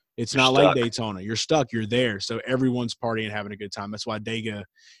 It's not like Daytona. You're stuck. You're there. So everyone's partying and having a good time. That's why Dega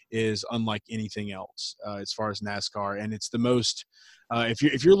is unlike anything else as far as NASCAR. And it's the most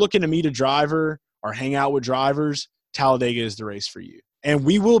if you're looking to meet a driver or hang out with drivers, Talladega is the race for you. And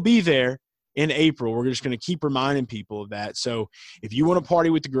we will be there in April. We're just going to keep reminding people of that. So if you want to party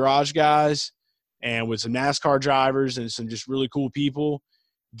with the garage guys and with some NASCAR drivers and some just really cool people,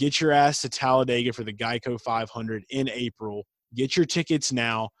 get your ass to Talladega for the Geico 500 in April. Get your tickets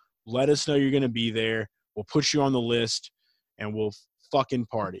now. Let us know you're going to be there. We'll put you on the list, and we'll fucking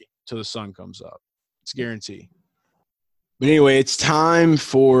party till the sun comes up. It's a guarantee. But anyway, it's time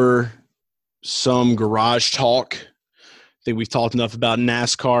for some garage talk. I think we've talked enough about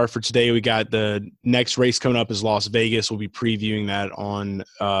NASCAR for today. We got the next race coming up is Las Vegas. We'll be previewing that on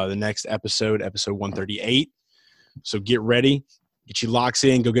the next episode 138. So get ready. Get your locks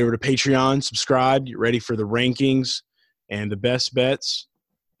in. Go get over to Patreon. Subscribe. Get ready for the rankings and the best bets.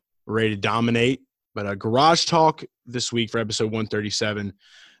 We're ready to dominate. But garage talk this week for episode 137.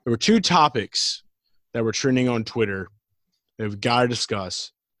 There were two topics that were trending on Twitter that we've got to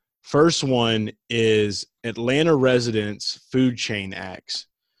discuss. First one is Atlanta residents' food chain acts.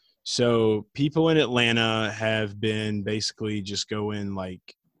 So people in Atlanta have been basically just going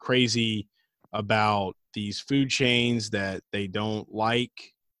like crazy about these food chains that they don't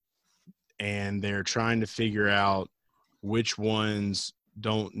like, and they're trying to figure out which ones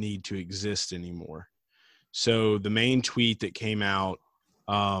don't need to exist anymore. So the main tweet that came out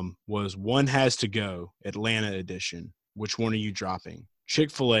was one has to go, Atlanta edition. Which one are you dropping?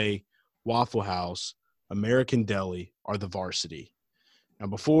 Chick-fil-A, Waffle House, American Deli, or the Varsity? Now,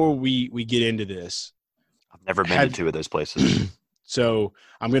 before we get into this, I've never been to two of those places. So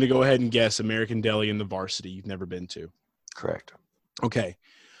I'm going to go ahead and guess American Deli and the Varsity you've never been to. Correct. Okay.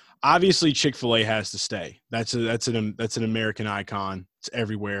 Obviously, Chick-fil-A has to stay. That's an American icon. It's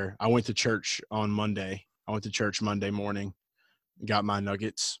everywhere. I went to church on Monday. I went to church Monday morning, got my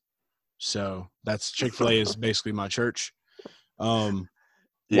nuggets. So that's Chick-fil-A is basically my church.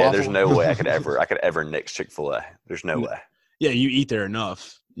 Yeah, there's no way I could ever nix Chick-fil-A. There's no way. Yeah, you eat there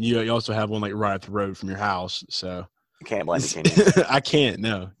enough. You also have one like right up the road from your house. So you can't blame me, can you? I can't.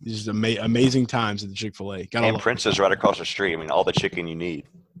 No, this is amazing times at the Chick-fil-A. And Prince's right across the street. I mean, all the chicken you need.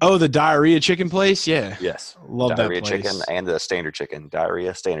 Oh, the diarrhea chicken place? Yeah. Yes. Love Diarrhea that place. chicken and the standard chicken.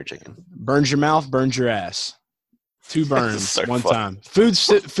 Diarrhea, standard chicken. Burns your mouth, burns your ass. 2 burns So one funny. time.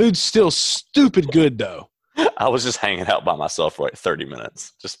 Food's still stupid good, though. I was just hanging out by myself for like 30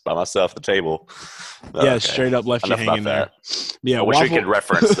 minutes, just by myself at the table. Yeah, straight up left Enough you hanging about there. Yeah, I wish we could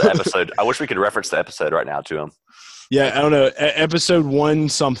reference the episode. I wish we could reference the episode right now to him. Yeah, I don't know. Episode 1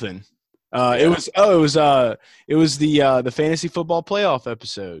 something. It was the fantasy football playoff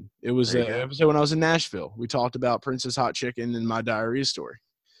episode. It was the episode when I was in Nashville. We talked about Princess Hot Chicken and my diarrhea story.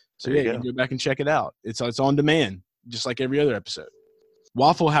 So you can go back and check it out. It's on demand, just like every other episode.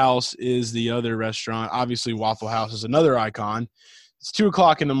 Waffle House is the other restaurant. Obviously, Waffle House is another icon. It's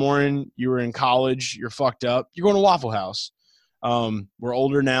 2:00 in the morning. You were in college. You're fucked up. You're going to Waffle House. We're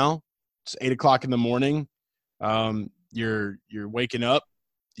older now. It's 8:00 in the morning. You're waking up.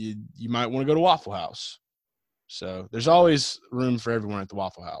 You might want to go to Waffle House. So there's always room for everyone at the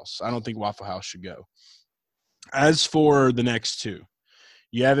Waffle House. I don't think Waffle House should go. As for the next two,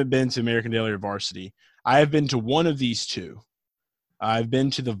 you haven't been to American Deli or Varsity. I have been to one of these two. I've been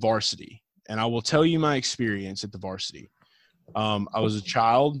to the Varsity, and I will tell you my experience at the Varsity. I was a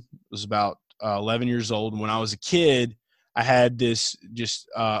child. I was about 11 years old. When I was a kid, I had this just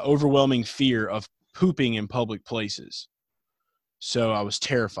overwhelming fear of pooping in public places. So I was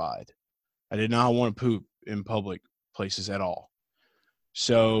terrified. I did not want to poop in public places at all.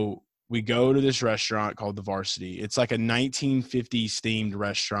 So we go to this restaurant called the Varsity. It's like a 1950s themed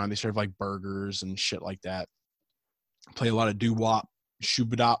restaurant. They serve like burgers and shit like that. Play a lot of doo-wop,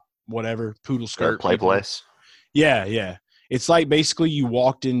 shoo-ba-dop, whatever, poodle skirt. Play place. Yeah. It's like basically you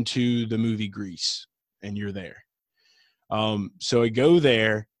walked into the movie Grease and you're there. So I go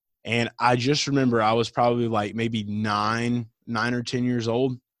there, and I just remember I was probably like maybe 9 or 10 years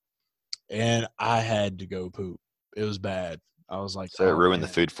old, and I had to go poop. It was bad. I was like, so it ruined the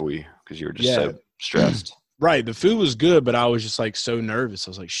food for you because you were just so stressed. Right. The food was good, but I was just like so nervous.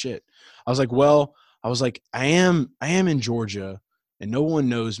 I was like, shit. I was like, I am in Georgia and no one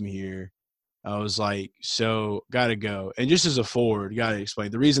knows me here. I was like, so gotta go. And just as a forward, gotta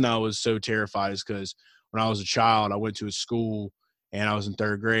explain. The reason I was so terrified is because when I was a child, I went to a school and I was in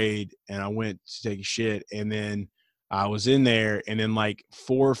 3rd grade and I went to take a shit. And then I was in there, and then like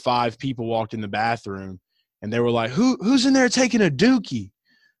 4 or 5 people walked in the bathroom, and they were like, who's in there taking a dookie?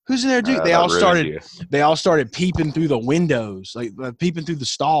 Who's in there? They all started peeping through the windows, like peeping through the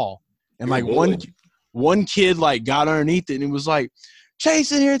stall. And like one kid like got underneath it and it was like,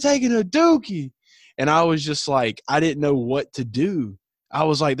 Chase in here taking a dookie. And I was just like, I didn't know what to do. I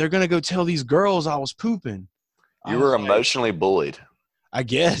was like, they're going to go tell these girls I was pooping. You were emotionally bullied. I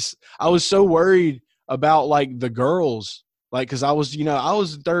guess. I was so worried about like the girls, like, cause I was in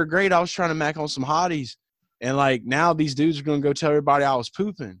 3rd grade. I was trying to mac on some hotties. And like now these dudes are going to go tell everybody I was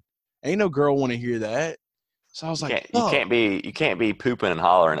pooping. Ain't no girl want to hear that. So I was you can't be pooping and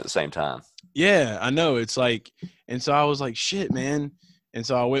hollering at the same time. Yeah, I know. It's like, and so I was like, shit, man. And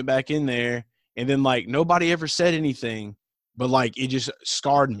so I went back in there, and then like nobody ever said anything, but like it just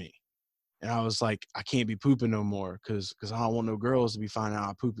scarred me. And I was like, I can't be pooping no more because I don't want no girls to be finding out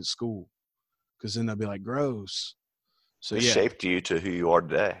I poop at school, because then they'll be like, gross. So it shaped you to who you are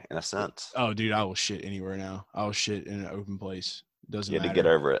today, in a sense. Oh, dude, I will shit anywhere now. I will shit in an open place. Doesn't matter. You had to get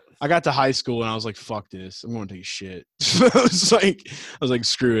over it. I got to high school and I was like, fuck this. I'm going to take a shit. I was like,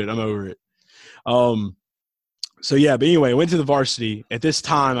 screw it. I'm over it. So yeah, but anyway, I went to the Varsity. At this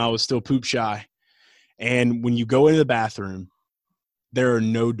time, I was still poop shy. And when you go into the bathroom, there are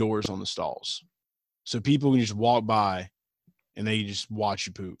no doors on the stalls. So people can just walk by and they just watch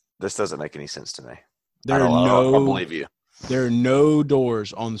you poop. This doesn't make any sense to me. I don't believe you. There are no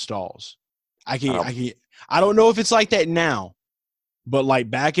doors on the stalls. I don't know if it's like that now, but like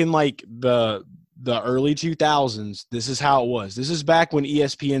back in like the early 2000s, this is how it was. This is back when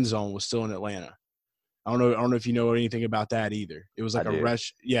ESPN Zone was still in Atlanta. I don't know if you know anything about that either. It was like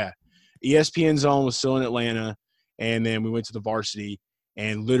ESPN Zone was still in Atlanta, and then we went to the Varsity,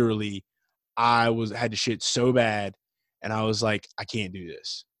 and literally I had to shit so bad, and I was like, I can't do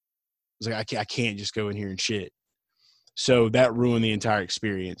this. I was like, I can't just go in here and shit. So that ruined the entire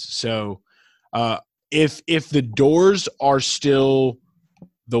experience. So if the doors are still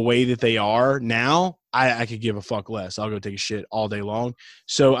the way that they are now, I could give a fuck less. I'll go take a shit all day long.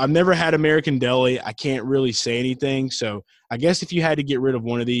 So I've never had American Deli. I can't really say anything. So I guess if you had to get rid of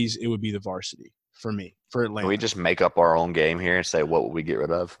one of these, it would be the Varsity for me, for Atlanta. Can we just make up our own game here and say what would we get rid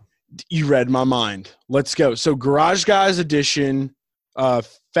of? You read my mind. Let's go. So Garage Guys edition,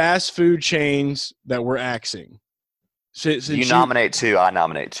 fast food chains that we're axing. So you nominate 2, I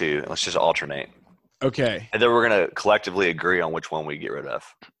nominate 2. Let's just alternate. Okay. And then we're going to collectively agree on which one we get rid of.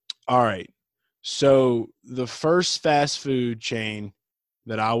 All right. So the first fast food chain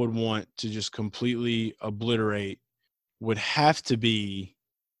that I would want to just completely obliterate would have to be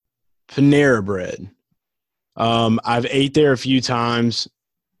Panera Bread. I've ate there a few times,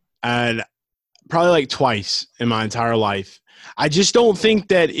 and probably like twice in my entire life. I just don't think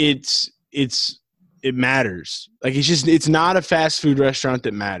that it matters. Like it's not a fast food restaurant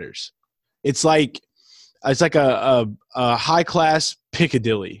that matters. It's like a high class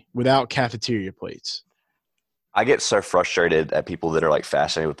Piccadilly without cafeteria plates. I get so frustrated at people that are like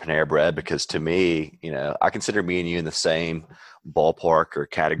fascinated with Panera Bread because to me, I consider me and you in the same ballpark or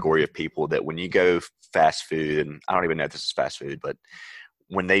category of people that when you go fast food, and I don't even know if this is fast food, but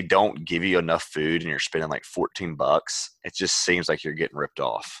when they don't give you enough food and you're spending like $14, it just seems like you're getting ripped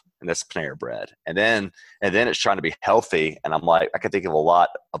off. And that's Panera Bread. And then it's trying to be healthy. And I'm like, I can think of a lot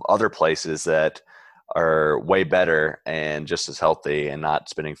of other places that are way better and just as healthy and not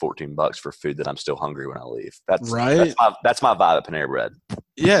spending $14 for food that I'm still hungry when I leave. That's right. That's my vibe at Panera Bread.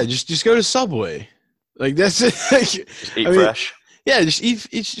 Yeah, just go to Subway. Like that's it. Just eat fresh. Yeah,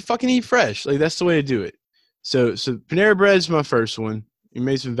 just fucking eat fresh. Like that's the way to do it. So Panera Bread is my first one. You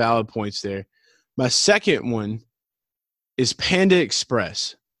made some valid points there. My second one is Panda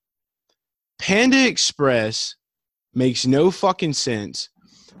Express. Panda Express makes no fucking sense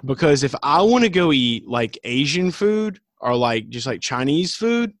because if I want to go eat like Asian food or like just like Chinese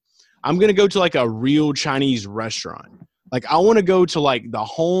food, I'm going to go to like a real Chinese restaurant. Like I want to go to like the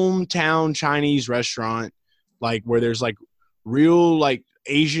hometown Chinese restaurant, like where there's like real like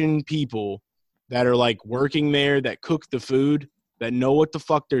Asian people that are like working there that cook the food, that know what the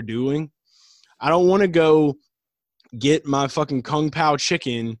fuck they're doing. I don't want to go get my fucking Kung Pao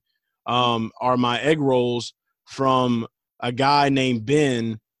chicken or my egg rolls from a guy named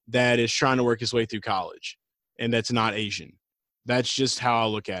Ben that is trying to work his way through college and that's not Asian. That's just how I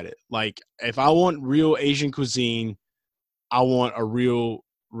look at it. Like if I want real Asian cuisine, I want a real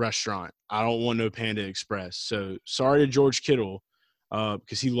restaurant. I don't want no Panda Express. So sorry to George Kittle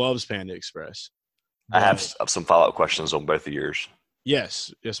because he loves Panda Express. I have some follow-up questions on both of yours.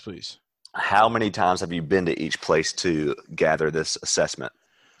 Yes, please. How many times have you been to each place to gather this assessment?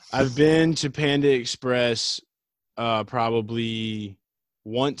 I've been to Panda Express probably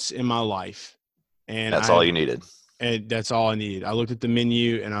once in my life. And that's all you needed. And that's all I needed. I looked at the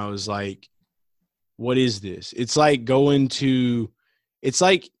menu and I was like, what is this? It's like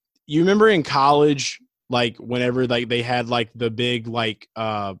you remember in college, like whenever like they had like the big like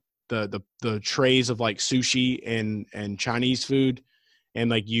the trays of like sushi and Chinese food, and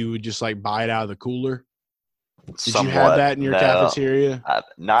like you would just like buy it out of the cooler. Did you have that in your cafeteria?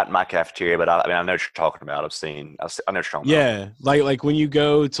 Not in my cafeteria, but I know what you're talking about. I know what you're talking about. Yeah, like when you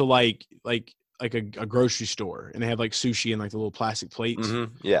go to like a grocery store and they have like sushi in like the little plastic plates.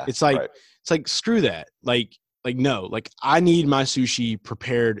 Mm-hmm. Yeah, it's like screw that. Like no, like I need my sushi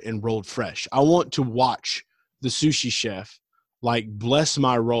prepared and rolled fresh. I want to watch the sushi chef like bless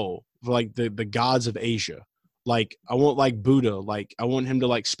my roll for like the gods of Asia. Like I want like Buddha, like I want him to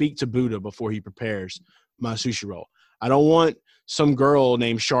like speak to Buddha before he prepares my sushi roll. I don't want some girl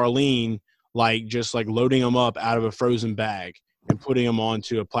named Charlene like just like loading them up out of a frozen bag and putting them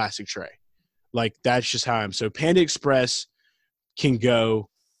onto a plastic tray. Like that's just how I am. So Panda Express can go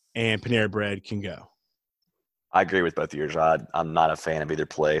and Panera Bread can go. I agree with both of yours. I'm not a fan of either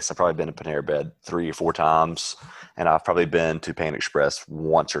place. I've probably been to Panera Bread 3 or 4 times, and I've probably been to Panda Express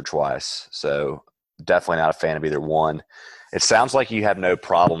once or twice. So definitely not a fan of either one. It sounds like you have no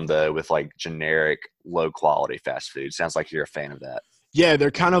problem, though, with like generic, low-quality fast food. Sounds like you're a fan of that. Yeah,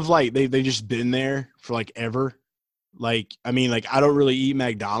 they're kind of like they just been there for like ever. Like, I mean, like I don't really eat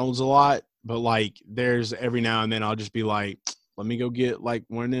McDonald's a lot, but like there's every now and then I'll just be like, let me go get like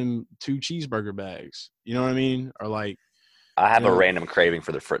one of them 2 cheeseburger bags. You know what I mean? Or like I have a random craving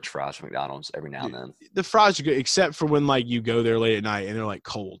for the French fries from McDonald's every now and then. The fries are good, except for when like you go there late at night and they're like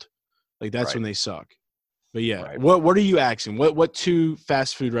cold. Like that's when they suck. But yeah, right. What are you asking? What 2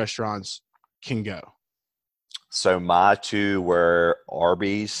 fast food restaurants can go? So my 2 were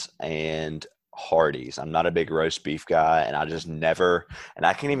Arby's and Hardee's. I'm not a big roast beef guy, and I just never – and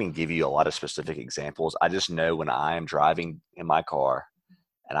I can't even give you a lot of specific examples. I just know when I am driving in my car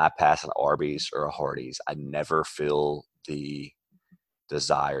and I pass an Arby's or a Hardee's, I never feel the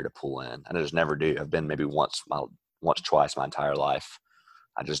desire to pull in. I just never do. I've been maybe once, twice my entire life.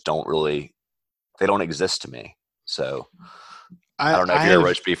 I just don't really – they don't exist to me. So I don't know if you're a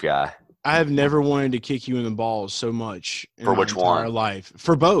roast beef guy. I have never wanted to kick you in the balls so much in my entire life.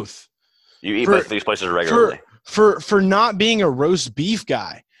 For both. You eat both of these places regularly. For not being a roast beef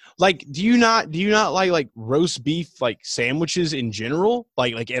guy. Like, do you not like roast beef like sandwiches in general?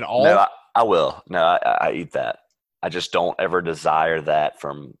 Like at all? No, I will. No, I eat that. I just don't ever desire that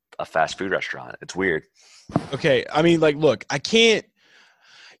from a fast food restaurant. It's weird. Okay, I mean, like, look, I can't.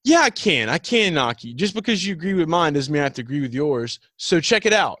 Yeah, I can. I can knock you. Just because you agree with mine doesn't mean I have to agree with yours. So check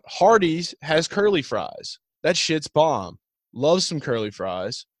it out. Hardee's has curly fries. That shit's bomb. Love some curly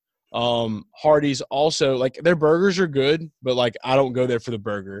fries. Hardee's also, like, their burgers are good, but like I don't go there for the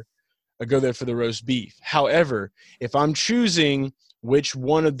burger. I go there for the roast beef. However, if I'm choosing which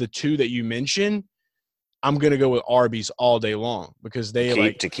one of the two that you mentioned, I'm gonna go with Arby's all day long because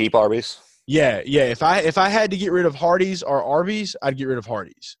they To keep Arby's. yeah. If I had to get rid of Hardee's or Arby's, I'd get rid of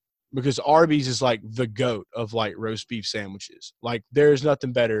Hardee's because Arby's is like the goat of like roast beef sandwiches. Like there's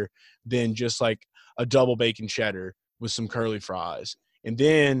nothing better than just like a double bacon cheddar with some curly fries. And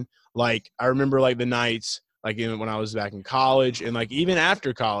then like I remember like the nights like when I was back in college and like even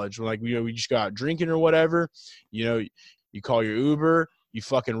after college when like we just go out drinking or whatever, you call your Uber. You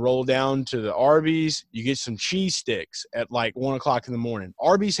fucking roll down to the Arby's. You get some cheese sticks at like 1 o'clock in the morning.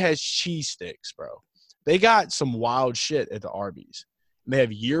 Arby's has cheese sticks, bro. They got some wild shit at the Arby's. They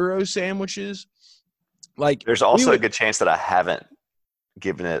have gyro sandwiches. Like there's also a good chance that I haven't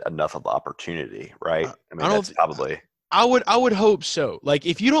given it enough of opportunity, right? I mean, that's probably. I would hope so. Like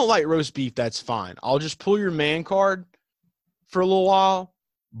if you don't like roast beef, that's fine. I'll just pull your man card for a little while.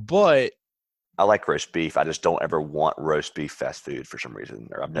 But I like roast beef. I just don't ever want roast beef fast food for some reason,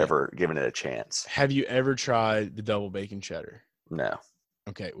 or I've never given it a chance. Have you ever tried the double bacon cheddar? No.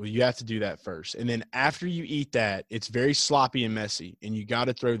 Okay, well, you have to do that first. And then after you eat that, it's very sloppy and messy, and you got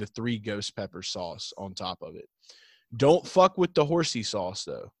to throw the 3 ghost pepper sauce on top of it. Don't fuck with the horsey sauce,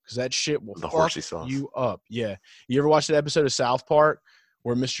 though, because that shit will fuck you up. Yeah. You ever watch that episode of South Park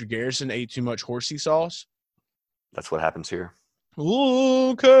where Mr. Garrison ate too much horsey sauce? That's what happens here. Oh,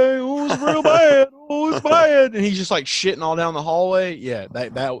 okay. Oh, it's real bad. Oh, it's bad. And he's just like shitting all down the hallway. Yeah,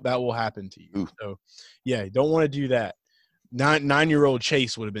 that will happen to you. Ooh. So, yeah, don't want to do that. 9-year-old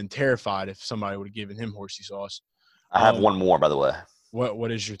Chase would have been terrified if somebody would have given him horsey sauce. I have one more, by the way.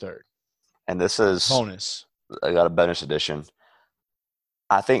 What is your third? And this is bonus. I got a bonus edition.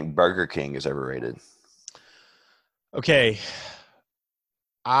 I think Burger King is overrated. Okay.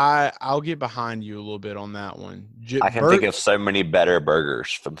 I'll get behind you a little bit on that one. I can think of so many better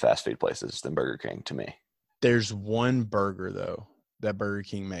burgers from fast food places than Burger King to me. There's one burger, though, that Burger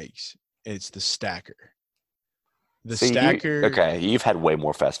King makes. It's the Stacker. Okay, you've had way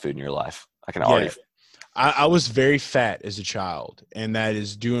more fast food in your life. I can already. I was very fat as a child, and that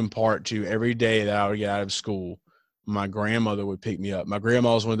is due in part to every day that I would get out of school, my grandmother would pick me up. My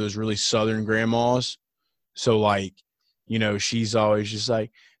grandma was one of those really Southern grandmas. So, like, she's always just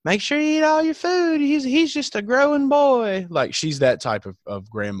like, make sure you eat all your food. He's just a growing boy. Like, she's that type of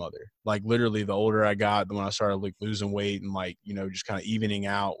grandmother. Like, literally, the older I got, the when I started, like, losing weight and, like, just kind of evening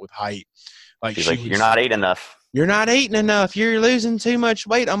out with height. Like, she's like, you're not eating enough. You're not eating enough. You're losing too much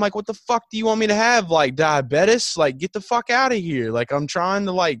weight. I'm like, what the fuck do you want me to have? Like, diabetes? Like, get the fuck out of here. Like, I'm trying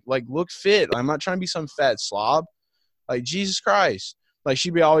to, like look fit. I'm not trying to be some fat slob. Like, Jesus Christ. Like,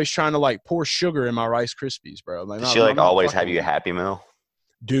 she'd be always trying to, like, pour sugar in my Rice Krispies, bro. Like, does she, like, always have you a Happy Meal?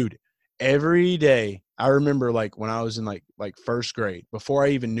 Dude, every day. I remember, like, when I was in, like first grade, before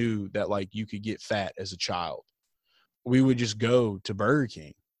I even knew that, like, you could get fat as a child, we would just go to Burger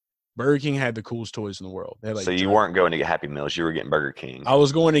King. Burger King had the coolest toys in the world. They had, like, so you weren't going to get Happy Meals. You were getting Burger King. I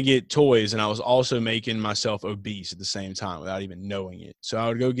was going to get toys, and I was also making myself obese at the same time without even knowing it. So I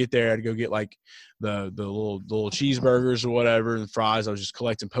would go get there. I'd go get, like, the little cheeseburgers or whatever and fries. I was just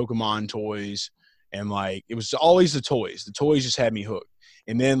collecting Pokemon toys. And, like, it was always the toys. The toys just had me hooked.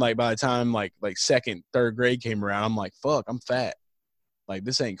 And then, like, by the time, like second, third grade came around, I'm like, fuck, I'm fat. Like,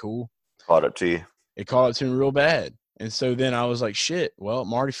 this ain't cool. Caught up to you. It caught up to me real bad. And so then I was like, shit, well,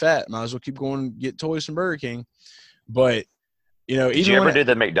 I'm already fat. Might as well keep going and get toys from Burger King. But, Did you ever do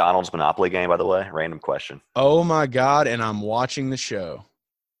the McDonald's Monopoly game, by the way? Random question. Oh, my God. And I'm watching the show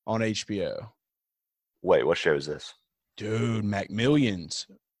on HBO. Wait, what show is this? Dude, McMillions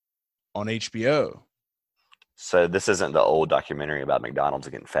on HBO. So this isn't the old documentary about McDonald's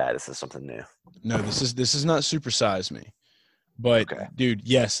getting fat. This is something new. No, this is not Super Size Me. But, okay. Dude,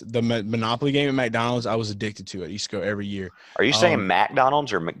 yes, the Monopoly game at McDonald's, I was addicted to it. I used to go every year. Are you saying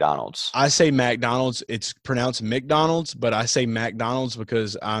McDonald's or McDonald's? I say McDonald's. It's pronounced McDonald's, but I say McDonald's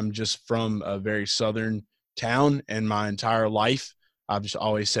because I'm just from a very southern town, and my entire life I've just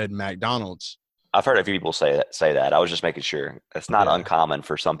always said McDonald's. I've heard a few people say that. I was just making sure. It's not uncommon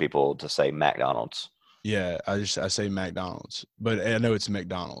for some people to say McDonald's. Yeah, I say McDonald's, but I know it's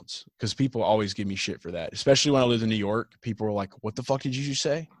McDonald's because people always give me shit for that, especially when I lived in New York. People were like, "What the fuck did you just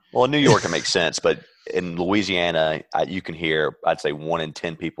say?" Well, in New York, it makes sense, but in Louisiana, you can hear, I'd say 1 in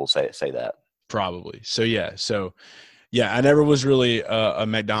 10 people say that. Probably. So yeah, I never was really a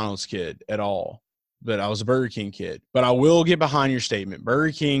McDonald's kid at all, but I was a Burger King kid. But I will get behind your statement.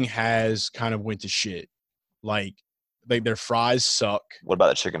 Burger King has kind of went to shit. Like their fries suck. What about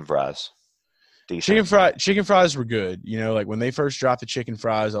the chicken fries? Decent. Chicken fries were good. You know, like when they first dropped the chicken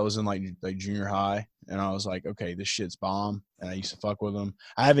fries, I was in like junior high, and I was like, okay, this shit's bomb. And I used to fuck with them.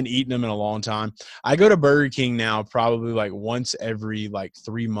 I haven't eaten them in a long time. I go to Burger King now probably like once every like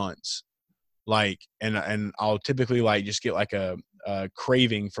 3 months. Like, and I'll typically like just get like a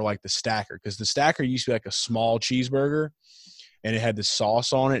craving for like the stacker, because the stacker used to be like a small cheeseburger and it had the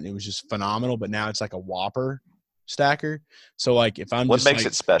sauce on it and it was just phenomenal. But now it's like a Whopper stacker. So like if I'm what just makes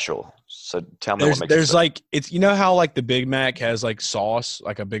like, it special? So tell me what makes it there's special. like, it's, you know how like the Big Mac has like sauce,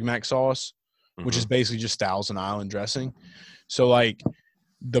 like a Big Mac sauce, which is basically just Thousand Island dressing. So like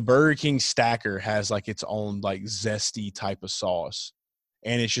the Burger King stacker has like its own like zesty type of sauce.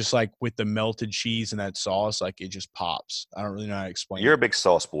 And it's just like with the melted cheese and that sauce, like it just pops. I don't really know how to explain You're it. a big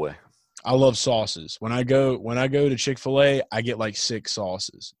sauce boy. I love sauces. When I go to Chick-fil-A, I get like 6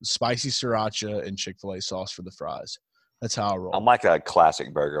 sauces: spicy sriracha and Chick-fil-A sauce for the fries. That's how I roll. I'm like a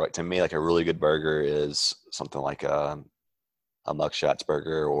classic burger. Like to me, like a really good burger is something like a Mugshots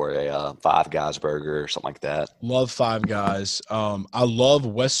burger or a Five Guys burger or something like that. Love Five Guys. I love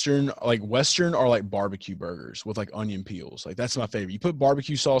Western or like barbecue burgers with like onion peels. Like that's my favorite. You put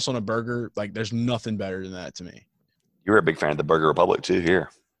barbecue sauce on a burger, like there's nothing better than that to me. You were a big fan of the Burger Republic too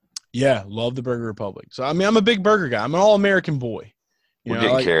here. Yeah, love the Burger Republic. So I mean, I'm a big burger guy. I'm an all-American boy. We're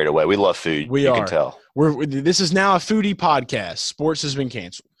getting carried away. We love food. We you are. Can tell. This is now a foodie podcast. Sports has been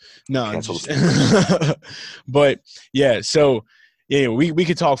canceled. No, Canceled. But yeah, so yeah, we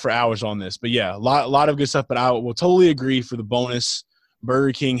could talk for hours on this. But yeah, a lot of good stuff. But I will totally agree for the bonus.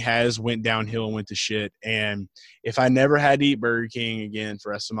 Burger King has went downhill and went to shit. And if I never had to eat Burger King again for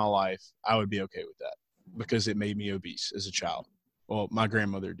the rest of my life, I would be okay with that, because it made me obese as a child. Well, my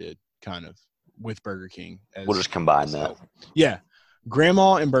grandmother did, kind of, with Burger King. We'll just combine that. Yeah.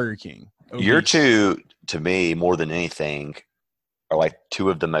 Grandma and Burger King. Obese. Your two, to me, more than anything, are like two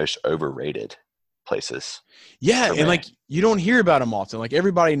of the most overrated places. Yeah, and like you don't hear about them often. Like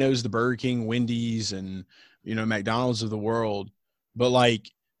everybody knows the Burger King, Wendy's, and McDonald's of the world, but like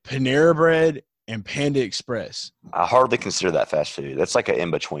Panera Bread and Panda Express, I hardly consider that fast food. That's like an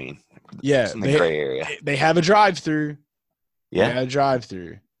in between. Yeah, it's in the gray area. They have a drive-through. Yeah, they have a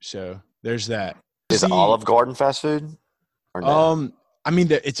drive-through. So there's that. Is Olive Garden fast food? Or no? I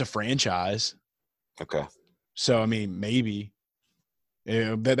mean, it's a franchise. Okay. So I mean, maybe.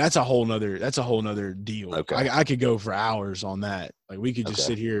 That's a whole nother deal. Okay. I could go for hours on that. Like we could just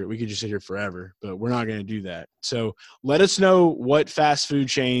sit here forever, but we're not going to do that. So let us know what fast food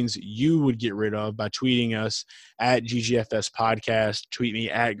chains you would get rid of by tweeting us at GGFS Podcast. Tweet me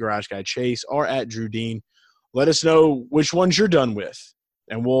at Garage Guy Chase or at Drew Dean. Let us know which ones you're done with,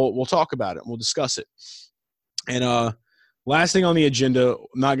 and we'll talk about it. We'll discuss it. And last thing on the agenda,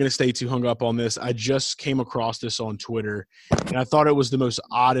 I'm not going to stay too hung up on this. I just came across this on Twitter, and I thought it was the most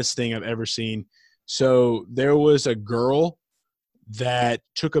oddest thing I've ever seen. So there was a girl that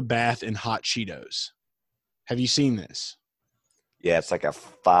took a bath in hot Cheetos. Have you seen this? Yeah, it's like a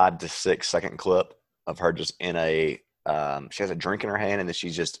 5 to 6 second clip of her just in she has a drink in her hand, and then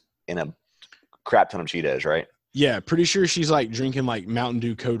she's just in a crap ton of Cheetos, right? Yeah, pretty sure she's like drinking like Mountain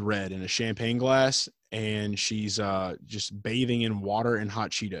Dew Code Red in a champagne glass, and she's just bathing in water and hot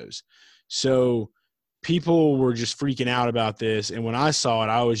Cheetos. So people were just freaking out about this, and when I saw it,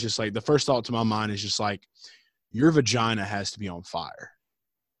 I was just like, the first thought to my mind is just like, your vagina has to be on fire.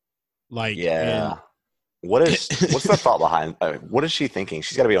 Like, yeah. What's the thought behind? What is she thinking?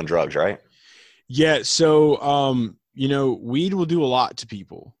 She's got to be on drugs, right? Yeah. So weed will do a lot to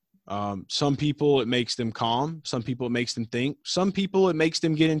people. Some people, it makes them calm. Some people, it makes them think. Some people, it makes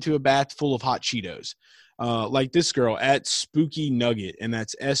them get into a bath full of hot Cheetos. Like this girl at Spooky Nugget, and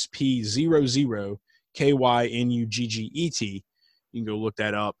that's SP00KYNUGGET. You can go look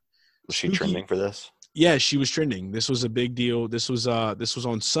that up. Was she trending for this? Yeah, she was trending. This was a big deal. This was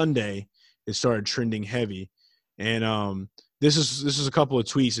on Sunday. It started trending heavy. And this is a couple of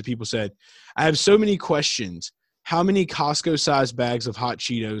tweets that people said, I have so many questions. How many Costco-sized bags of hot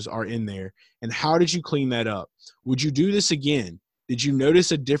Cheetos are in there? And how did you clean that up? Would you do this again? Did you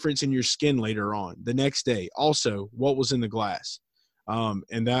notice a difference in your skin later on, the next day? Also, what was in the glass?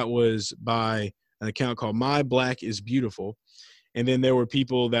 And that was by an account called My Black is Beautiful. And then there were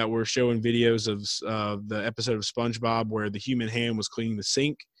people that were showing videos of the episode of SpongeBob where the human hand was cleaning the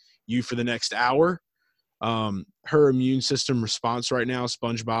sink, you for the next hour. Her immune system response right now,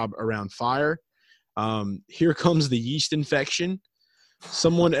 SpongeBob around fire. Here comes the yeast infection.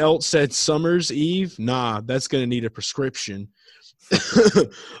 Someone else said Summer's Eve. Nah, that's going to need a prescription.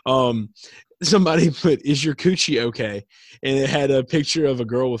 Somebody put, is your coochie okay? And it had a picture of a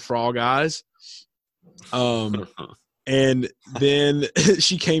girl with frog eyes. And then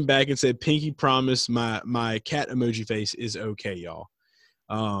she came back and said, Pinky promise my cat emoji face is okay, y'all.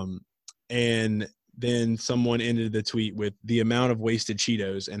 And then someone ended the tweet with the amount of wasted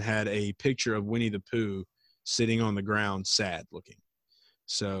Cheetos and had a picture of Winnie the Pooh sitting on the ground, sad looking.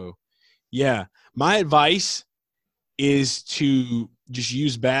 So, yeah, my advice is to just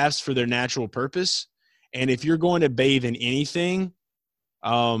use baths for their natural purpose. And if you're going to bathe in anything,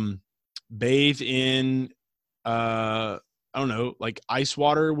 bathe in, I don't know, like ice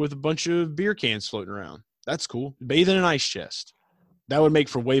water with a bunch of beer cans floating around. That's cool. Bathe in an ice chest. That would make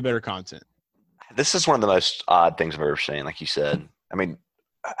for way better content. This is one of the most odd things I've ever seen, like you said. I mean,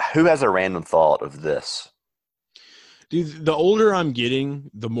 who has a random thought of this? Dude, the older I'm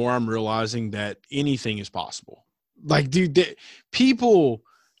getting, the more I'm realizing that anything is possible. Like, dude, people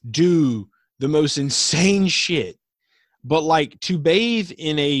do the most insane shit. But, like, to bathe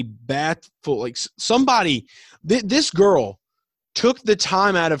in a bath full, like, somebody, this girl took the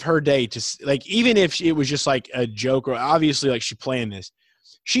time out of her day to, like, even if it was just, like, a joke or obviously, like, she planned this.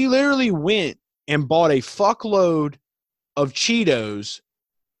 She literally went and bought a fuckload of Cheetos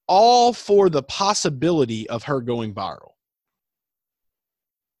all for the possibility of her going viral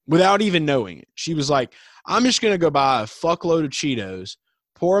without even knowing it. She was like, I'm just going to go buy a fuckload of Cheetos,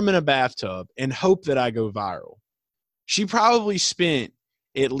 pour them in a bathtub, and hope that I go viral. She probably spent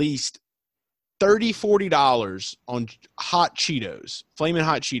at least $30, $40 on hot Cheetos, flaming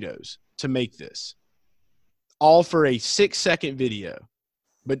hot Cheetos, to make this. All for a 6-second video.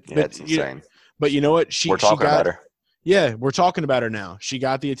 But That's insane. But you know what? We're talking about her. Yeah, we're talking about her now. She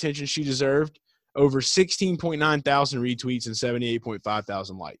got the attention she deserved. Over 16.9 thousand retweets and 78.5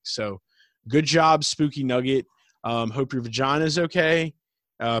 thousand likes. So good job, Spooky Nugget. Hope your vagina is okay.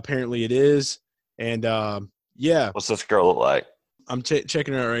 Apparently it is. And yeah. What's this girl look like? I'm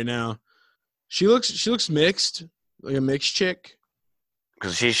checking her out right now. She looks mixed, like a mixed chick.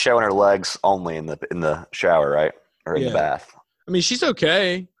 Because she's showing her legs only in the shower, right? Or in the bath. I mean, she's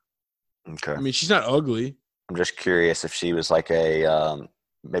okay. Okay. I mean, she's not ugly. I'm just curious if she was like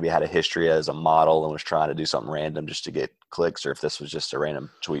maybe had a history as a model and was trying to do something random just to get clicks, or if this was just a random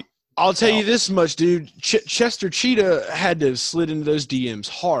tweet. I'll tell you this much, dude. Chester Cheetah had to have slid into those DMs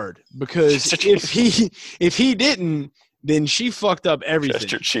hard, because if he didn't, then she fucked up everything.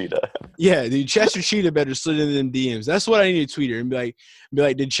 Chester Cheetah. Yeah, dude. Chester Cheetah better slid into them DMs. That's what I need to tweet her and be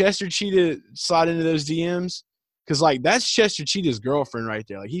like, did Chester Cheetah slide into those DMs? Because, like, that's Chester Cheetah's girlfriend right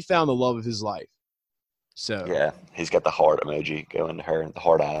there. Like, he found the love of his life. So yeah, he's got the heart emoji going to her, the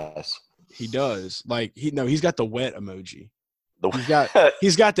heart eyes. He does. Like, he's got the wet emoji.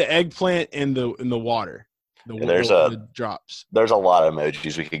 He's got the eggplant and the water. The drops. There's a lot of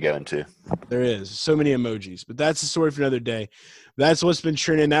emojis we could go into. There is so many emojis, but that's a story for another day. That's what's been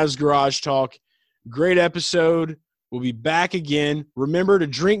trending. That was Garage Talk. Great episode. We'll be back again. Remember to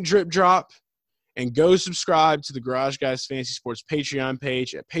drink Drip Drop and go subscribe to the Garage Guys Fantasy Sports Patreon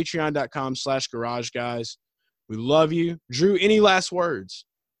page at patreon.com/Garage Guys. We love you. Drew, any last words?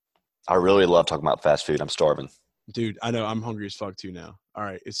 I really love talking about fast food. I'm starving. Dude, I know. I'm hungry as fuck too now. All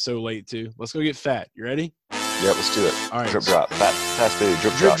right. It's so late too. Let's go get fat. You ready? Yep, let's do it. All right. Drip drop. Fast food.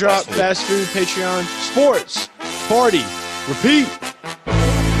 Drip drop. Fast food. Patreon. Sports. Party. Repeat.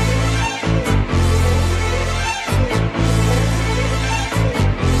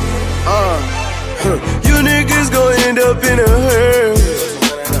 You niggas gon' end up in a hearse.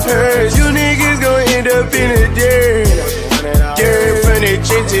 You niggas gon' end up in a dirt from the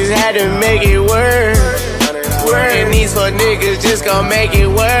trenches, had to make it work. And these fuck niggas just gon' make it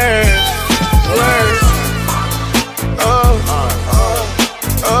work.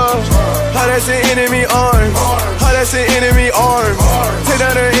 How that's an enemy arm. How that's an enemy arm. Take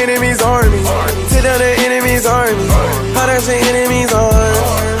down the enemy's army. Take down the enemy's army. How that's an enemy's arm.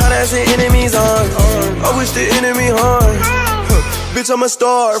 How that's an enemy's arm. I wish the enemy harm. Bitch, I'm a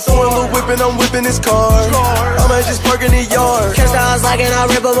star. Foreign little whip and I'm whipping this car. I might just park in the yard. Catch the house like and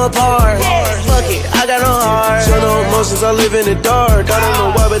I rip them apart. Fuck it, I got no heart. Show no emotions, I live in the dark. I don't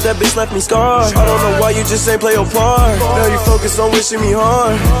know why, but that bitch left me scarred. I don't know why you just ain't play your part. Now you focus on wishing me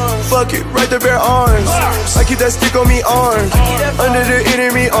harm. Fuck it, right there, bare arms. I keep that stick on me arms. Under the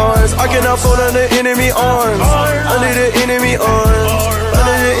enemy arms. I cannot fold under enemy arms. Under the enemy arms.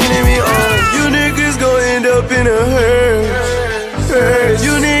 Under the enemy arms. You niggas gon' end up in a hearse.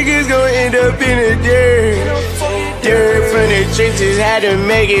 You niggas gon' end up in a dirt had to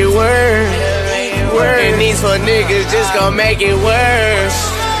make it work. And these four niggas just gon' make it worse.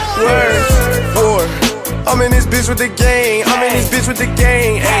 I'm in this bitch with the gang. I'm in this bitch with the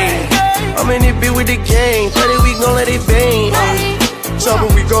gang. Ayy. I'm in this bitch with the gang. 30 we gon' let it bang.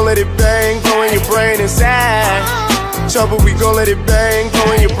 Chopper, we gon' let it bang. Go in your brain inside. Chopper, we gon' let it bang. Go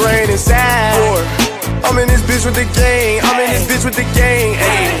in your brain inside. I'm in this bitch with the gang. I'm in this bitch with the gang.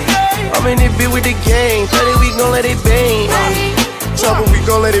 Ayy. I'm in this bitch with the gang. 30 we gon' let it bang. Chopper, we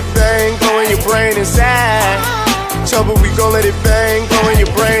gon' let it bang. Go in your brain inside. Chopper, we gon' let it bang. Go in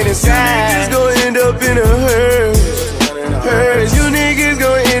your brain inside. You niggas gon' end up in a hearse. You niggas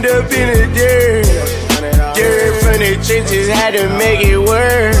gon' end up in a dirt. From the trenches, had to make it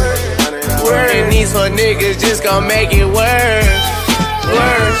work. And these four niggas just gon' make it worse.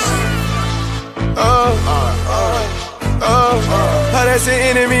 How that's an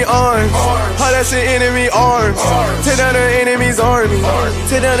enemy arms. How that's an enemy arms. Tear down the enemy's army.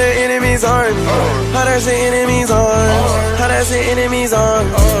 Tear down the enemy's army. How that's an enemy's arms. How that's an enemy's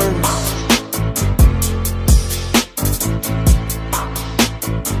arms.